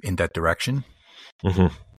go in that direction.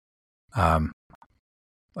 It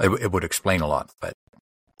would explain a lot, but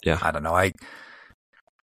I don't know.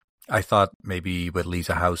 I thought maybe with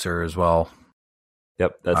Lisa Hauser as well.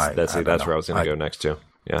 Yep. That's where I was going to go next too.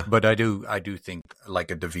 Yeah. But I do think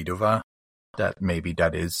like a Davidova, that maybe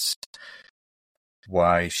that is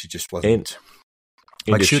why she just And wasn't.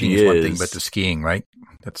 Like shooting is one thing, but the skiing, right?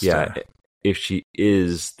 That's if she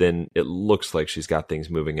is, then it looks like she's got things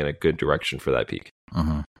moving in a good direction for that peak.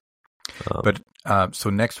 Mm-hmm. But so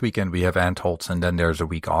next weekend we have Antholz, and then there's a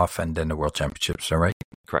week off, and then the World Championships. All right?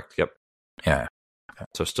 Correct. Yep. Yeah. Okay.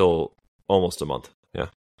 So still almost a month. Yeah.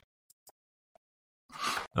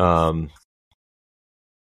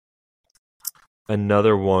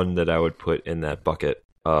 Another one that I would put in that bucket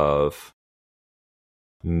of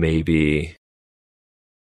maybe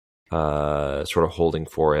sort of holding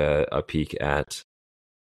for a peak at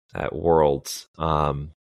Worlds was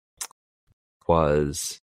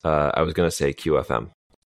I was going to say QFM.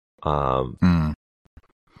 And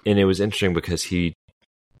it was interesting because he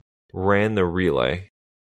ran the relay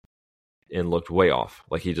and looked way off.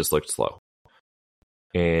 Like he just looked slow.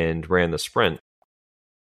 And ran the sprint.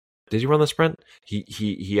 Did he run the sprint?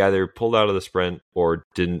 He either pulled out of the sprint or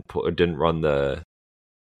didn't run the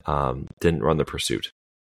pursuit.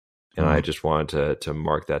 And I just wanted to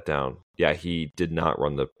mark that down. Yeah, he did not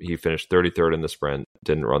run he finished 33rd in the sprint,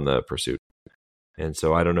 didn't run the pursuit. And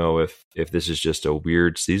so I don't know if this is just a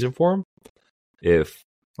weird season for him. If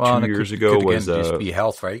 2 years ago was just be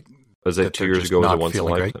health, right? Was it 2 years ago was a once in a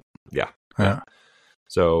lifetime? Yeah.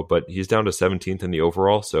 So, but he's down to 17th in the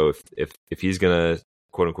overall. So if he's gonna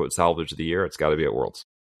quote unquote salvage the year, it's got to be at Worlds.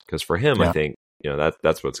 Because for him, I think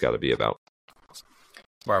that's what it's got to be about.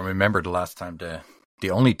 Well, I remember the last time the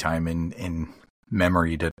only time in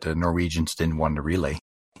memory that the Norwegians didn't win the relay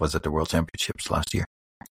was at the World Championships last year.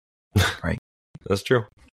 Right? That's true.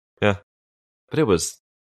 Yeah. But it was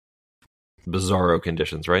bizarro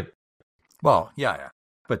conditions, right? Well, yeah.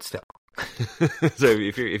 But still. So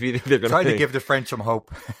if you think they're going to try to give the French some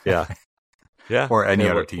hope. Yeah. Yeah. Or any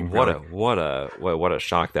other team. What a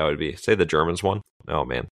shock that would be. Say the Germans won. Oh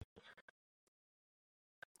man.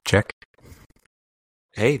 Check.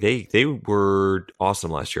 Hey, they were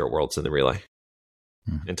awesome last year at Worlds in the relay.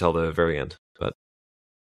 Until the very end. But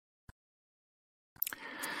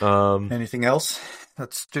anything else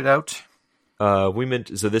that stood out?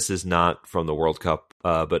 So this is not from the World Cup,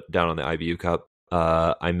 but down on the IBU Cup.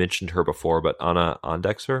 I mentioned her before, but Anna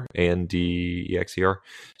Andexer, Andexer.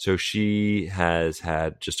 So she has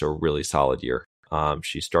had just a really solid year.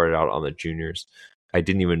 She started out on the juniors. I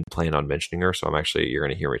didn't even plan on mentioning her, so you're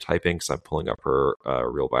going to hear me typing because I'm pulling up her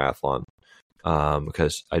real biathlon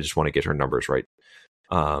because I just want to get her numbers right.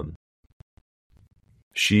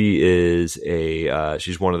 She is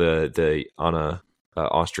she's one of the Anna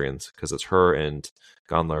Austrians because it's her and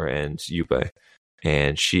Gondler and Juppe.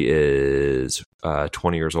 And she is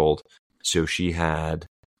 20 years old. So she had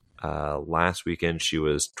last weekend she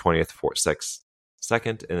was 20th,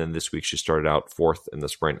 second, and then this week she started out 4th in the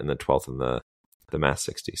sprint and then 12th in the mass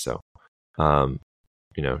 60. So, and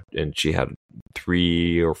she had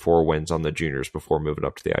 3 or 4 wins on the juniors before moving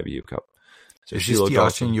up to the IBU Cup. So is this the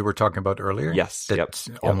Austrian you were talking about earlier? Yes. That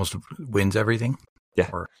almost wins everything.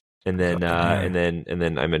 Yeah. And then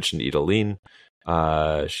I mentioned Ida Lean.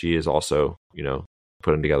 She is also,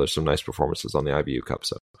 putting together some nice performances on the IBU Cup.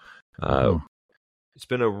 So it's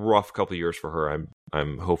been a rough couple of years for her.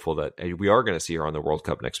 I'm hopeful that we are going to see her on the World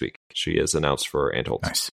Cup next week. She is announced for Antholz.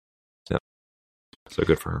 Nice. Yeah. So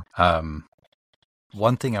good for her.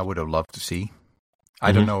 One thing I would have loved to see,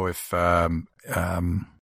 I don't know if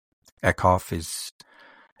Eckhoff is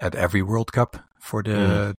at every World Cup for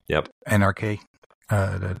the NRK,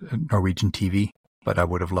 the Norwegian TV, but I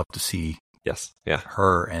would have loved to see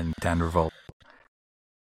her and Tandrevold.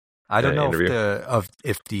 I don't know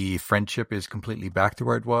if the friendship is completely back to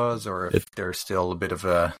where it was, or if there's still a bit of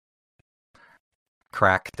a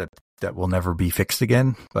crack that will never be fixed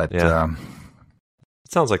again. But it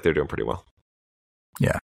sounds like they're doing pretty well.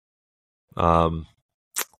 Yeah. I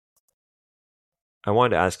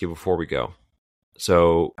wanted to ask you before we go.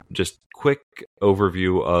 So, just quick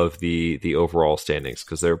overview of the overall standings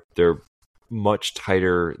because they're much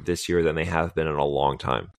tighter this year than they have been in a long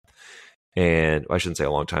time. And I shouldn't say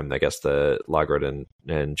a long time. I guess the Lagrad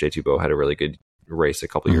and JT Bow had a really good race a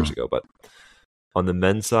couple years ago. But on the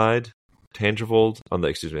men's side, Tandrevold,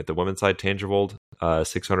 at the women's side, Tandrevold,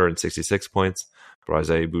 666 points.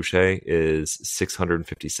 Brazé Boucher is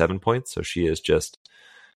 657 points. So she is just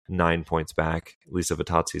 9 points back. Lisa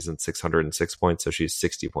Vittozzi is in 606 points. So she's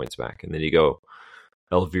 60 points back. And then you go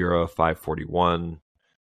Elvira, 541.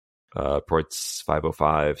 Ports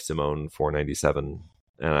 505, Simone 497,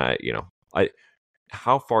 and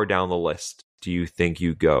how far down the list do you think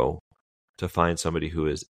you go to find somebody who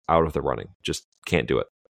is out of the running, just can't do it?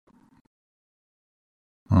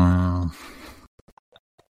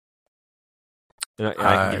 And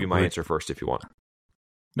I can give you my answer first if you want.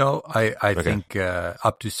 No, I think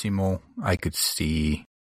up to Simon, I could see.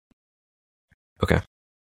 Okay.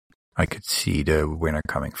 I could see the winner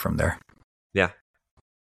coming from there. Yeah.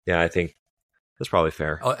 Yeah, I think that's probably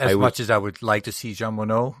fair. As much as I would like to see Jean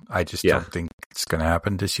Monod, I just don't think it's going to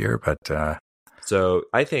happen this year. But so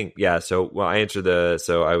I think, So I answered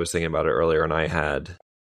so I was thinking about it earlier, and I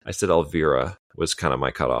said Elvira was kind of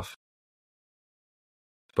my cutoff.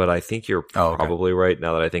 But I think you're probably right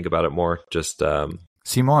now that I think about it more. Just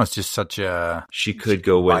Simon is just such a. She could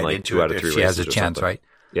go win like 2 out of 3 races. She has a chance, right?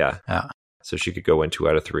 Yeah. So she could go win 2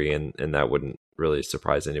 out of 3, and that wouldn't really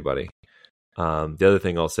surprise anybody. The other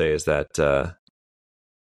thing I'll say is that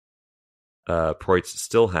Preutz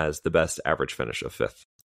still has the best average finish of 5th.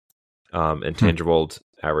 And Tandrevold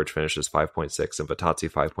average finish is 5.6 and Vittozzi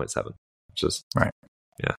 5.7, which is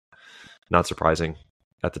not surprising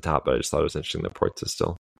at the top, but I just thought it was interesting that Preutz is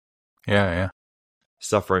still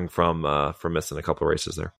suffering from missing a couple of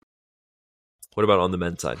races there. What about on the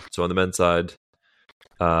men's side? So on the men's side,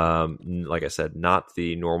 like I said, not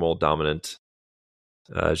the normal dominant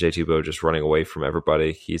J2Bo just running away from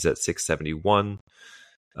everybody. He's at 671.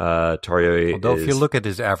 Tarjei Although if you look at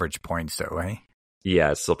his average points, though,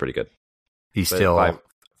 yeah, it's still pretty good. He's still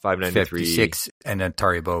 593, 56, and then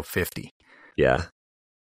Tandrevold 50. Yeah.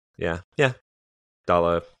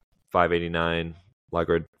 Dalla 589,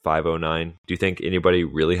 Lagrad 509. Do you think anybody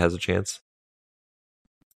really has a chance?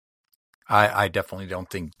 I definitely don't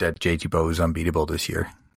think that J2Bo is unbeatable this year.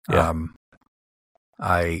 Yeah.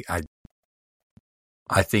 I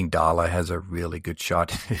think Dalla has a really good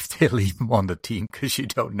shot if they leave him on the team, because you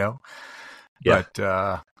don't know. Yeah.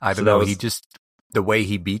 But I don't know. He just, the way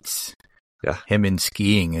he beats him in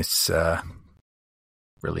skiing is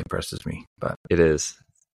really impresses me. But it is.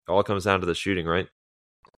 It all comes down to the shooting, right?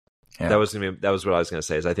 Yeah. That was what I was going to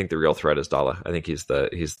say. Is I think the real threat is Dalla. I think he's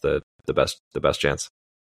the best chance.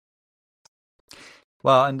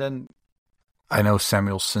 Well, and then I know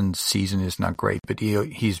Samuelsson's season is not great, but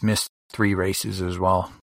he's missed 3 races as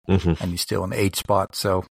well, and he's still in the 8th spot.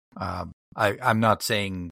 So I'm not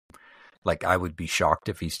saying like I would be shocked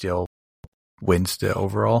if he still wins the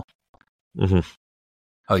overall. Mm-hmm.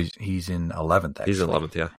 Oh, he's in 11th. Actually. He's in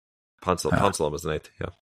 11th. Yeah, Ponsalem is in 8th. Yeah,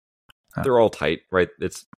 they're all tight, right?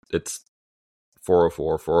 It's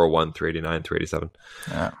 404, 401, 389, 387.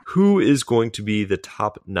 Yeah. Who is going to be the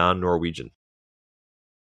top non-Norwegian?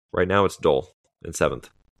 Right now, it's Dole in 7th,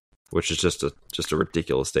 which is just a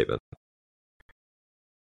ridiculous statement.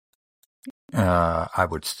 I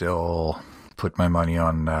would still put my money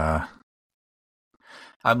on. I'm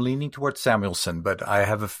leaning towards Samuelsson, but I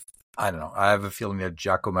have a feeling that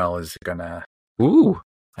Giacomel is gonna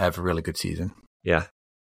have a really good season. Yeah,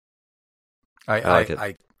 I like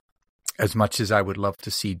it. As much as I would love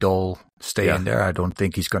to see Dole stay in there, I don't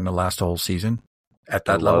think he's going to last the whole season at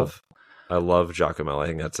that level. I love Giacomel. I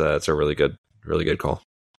think that's a really good call.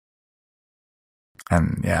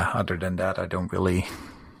 And other than that, I don't really.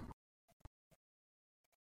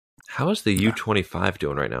 How is the U25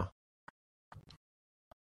 doing right now?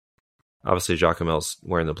 Obviously, Giacomel's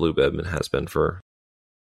wearing the blue bib and has been for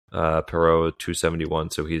Perot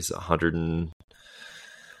 271, so he's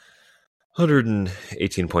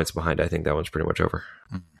 118 points behind. I think that one's pretty much over.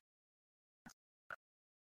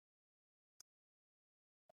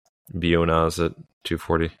 Biona's at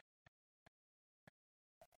 240.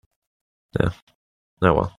 Yeah.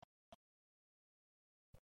 Oh well.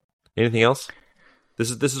 Anything else?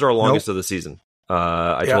 This is our longest of the season.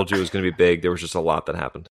 I told you it was going to be big. There was just a lot that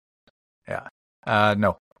happened. Yeah.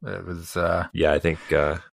 No, it was. I think we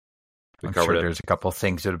covered it. There's a couple of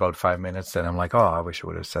things in about 5 minutes that I'm like, I wish I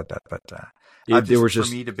would have said that. But for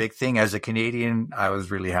me, the big thing as a Canadian, I was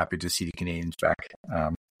really happy to see the Canadians back.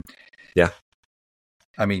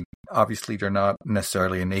 I mean, obviously, they're not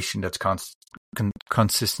necessarily a nation that's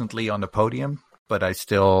consistently on the podium, but I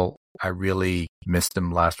really missed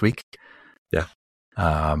them last week. Yeah.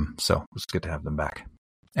 So it was good to have them back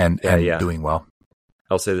and doing well.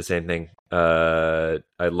 I'll say the same thing. I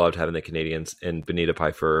loved having the Canadians and Benita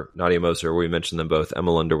Pfeiffer, Nadia Moser. We mentioned them both.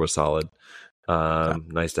 Emma Lunder was solid.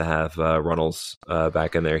 Nice to have Runnels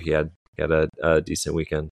back in there. He had a decent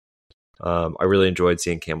weekend. I really enjoyed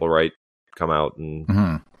seeing Campbell Wright come out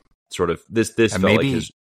and sort of this felt like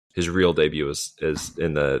his real debut is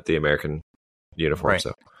in the American uniform. Right.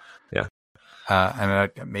 So yeah, and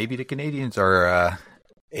maybe the Canadians are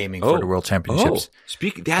aiming for the World Championships.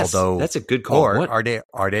 That's a good call. Or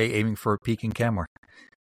are they aiming for a peak in Camera?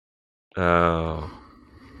 Oh.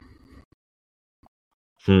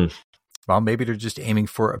 Well, maybe they're just aiming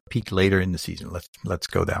for a peak later in the season. Let's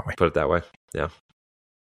go that way. Put it that way. Yeah.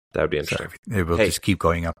 That would be interesting. So it will just keep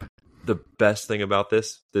going up. The best thing about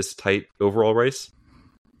this tight overall race,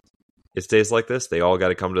 it stays like this. They all got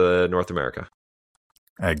to come to North America.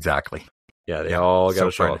 Exactly. Yeah, they all got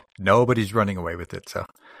to show up. Nobody's running away with it. So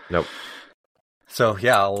nope. So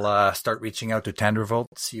yeah, I'll start reaching out to Tandrevold,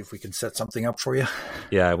 see if we can set something up for you.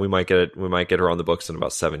 Yeah, we might get it. We might get her on the books in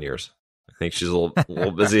about 7 years. I think she's a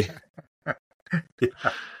little busy.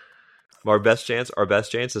 Yeah. Our best chance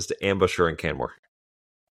is to ambush her in Canmore.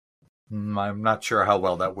 I'm not sure how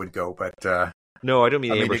well that would go, but no, I don't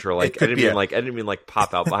mean ambush her. Like I didn't mean like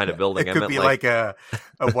pop out behind a building. It could be like a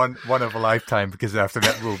one of a lifetime, because after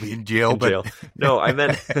that we'll be in jail. Jail. No, I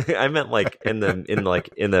meant like in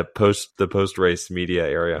the post race media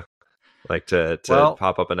area, like to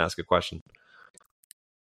pop up and ask a question.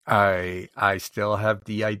 I still have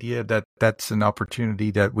the idea that that's an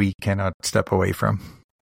opportunity that we cannot step away from.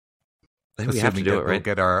 I think we have to do it, right? We'll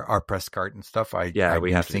get our press card and stuff. I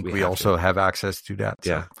think we also have access to that.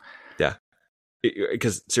 So. Yeah.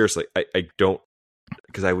 Because seriously, I don't,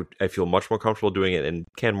 because I feel much more comfortable doing it in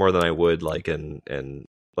Canmore than I would like in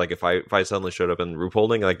like if I suddenly showed up in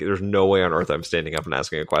Ruhpolding, like there's no way on earth I'm standing up and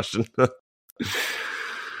asking a question.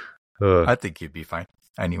 I think you'd be fine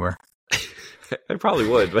anywhere. I probably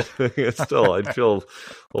would, but still, I'd feel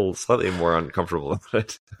a little slightly more uncomfortable about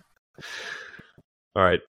it. All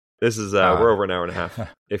right. This is we're over an hour and a half.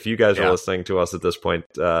 If you guys are listening to us at this point,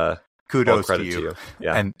 kudos to you.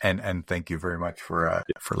 Yeah, and thank you very much for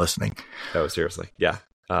listening. No, seriously, yeah.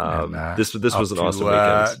 This was an awesome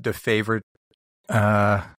weekend. The favorite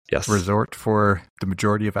resort for the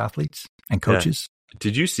majority of athletes and coaches. Yeah.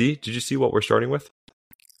 Did you see what we're starting with?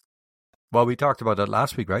 Well, we talked about that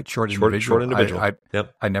last week, right? Short individual.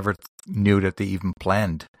 I never knew that they even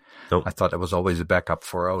planned. Nope. I thought it was always a backup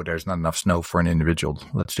for, there's not enough snow for an individual.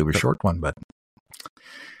 Let's do a short one, but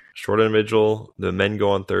short individual. The men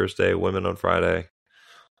go on Thursday, women on Friday,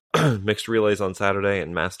 mixed relays on Saturday,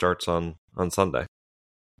 and mass starts on Sunday.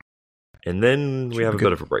 And then we have a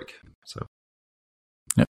bit of a break. So,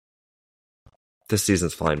 this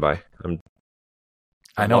season's flying by. I'm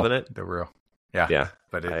loving it. The real, yeah.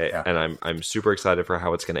 But and I'm super excited for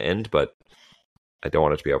how it's going to end, but I don't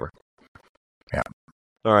want it to be over. Yeah.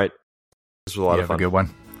 All right. This was a lot of fun. Have a good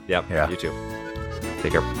one. Yeah. You too.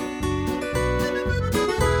 Take care.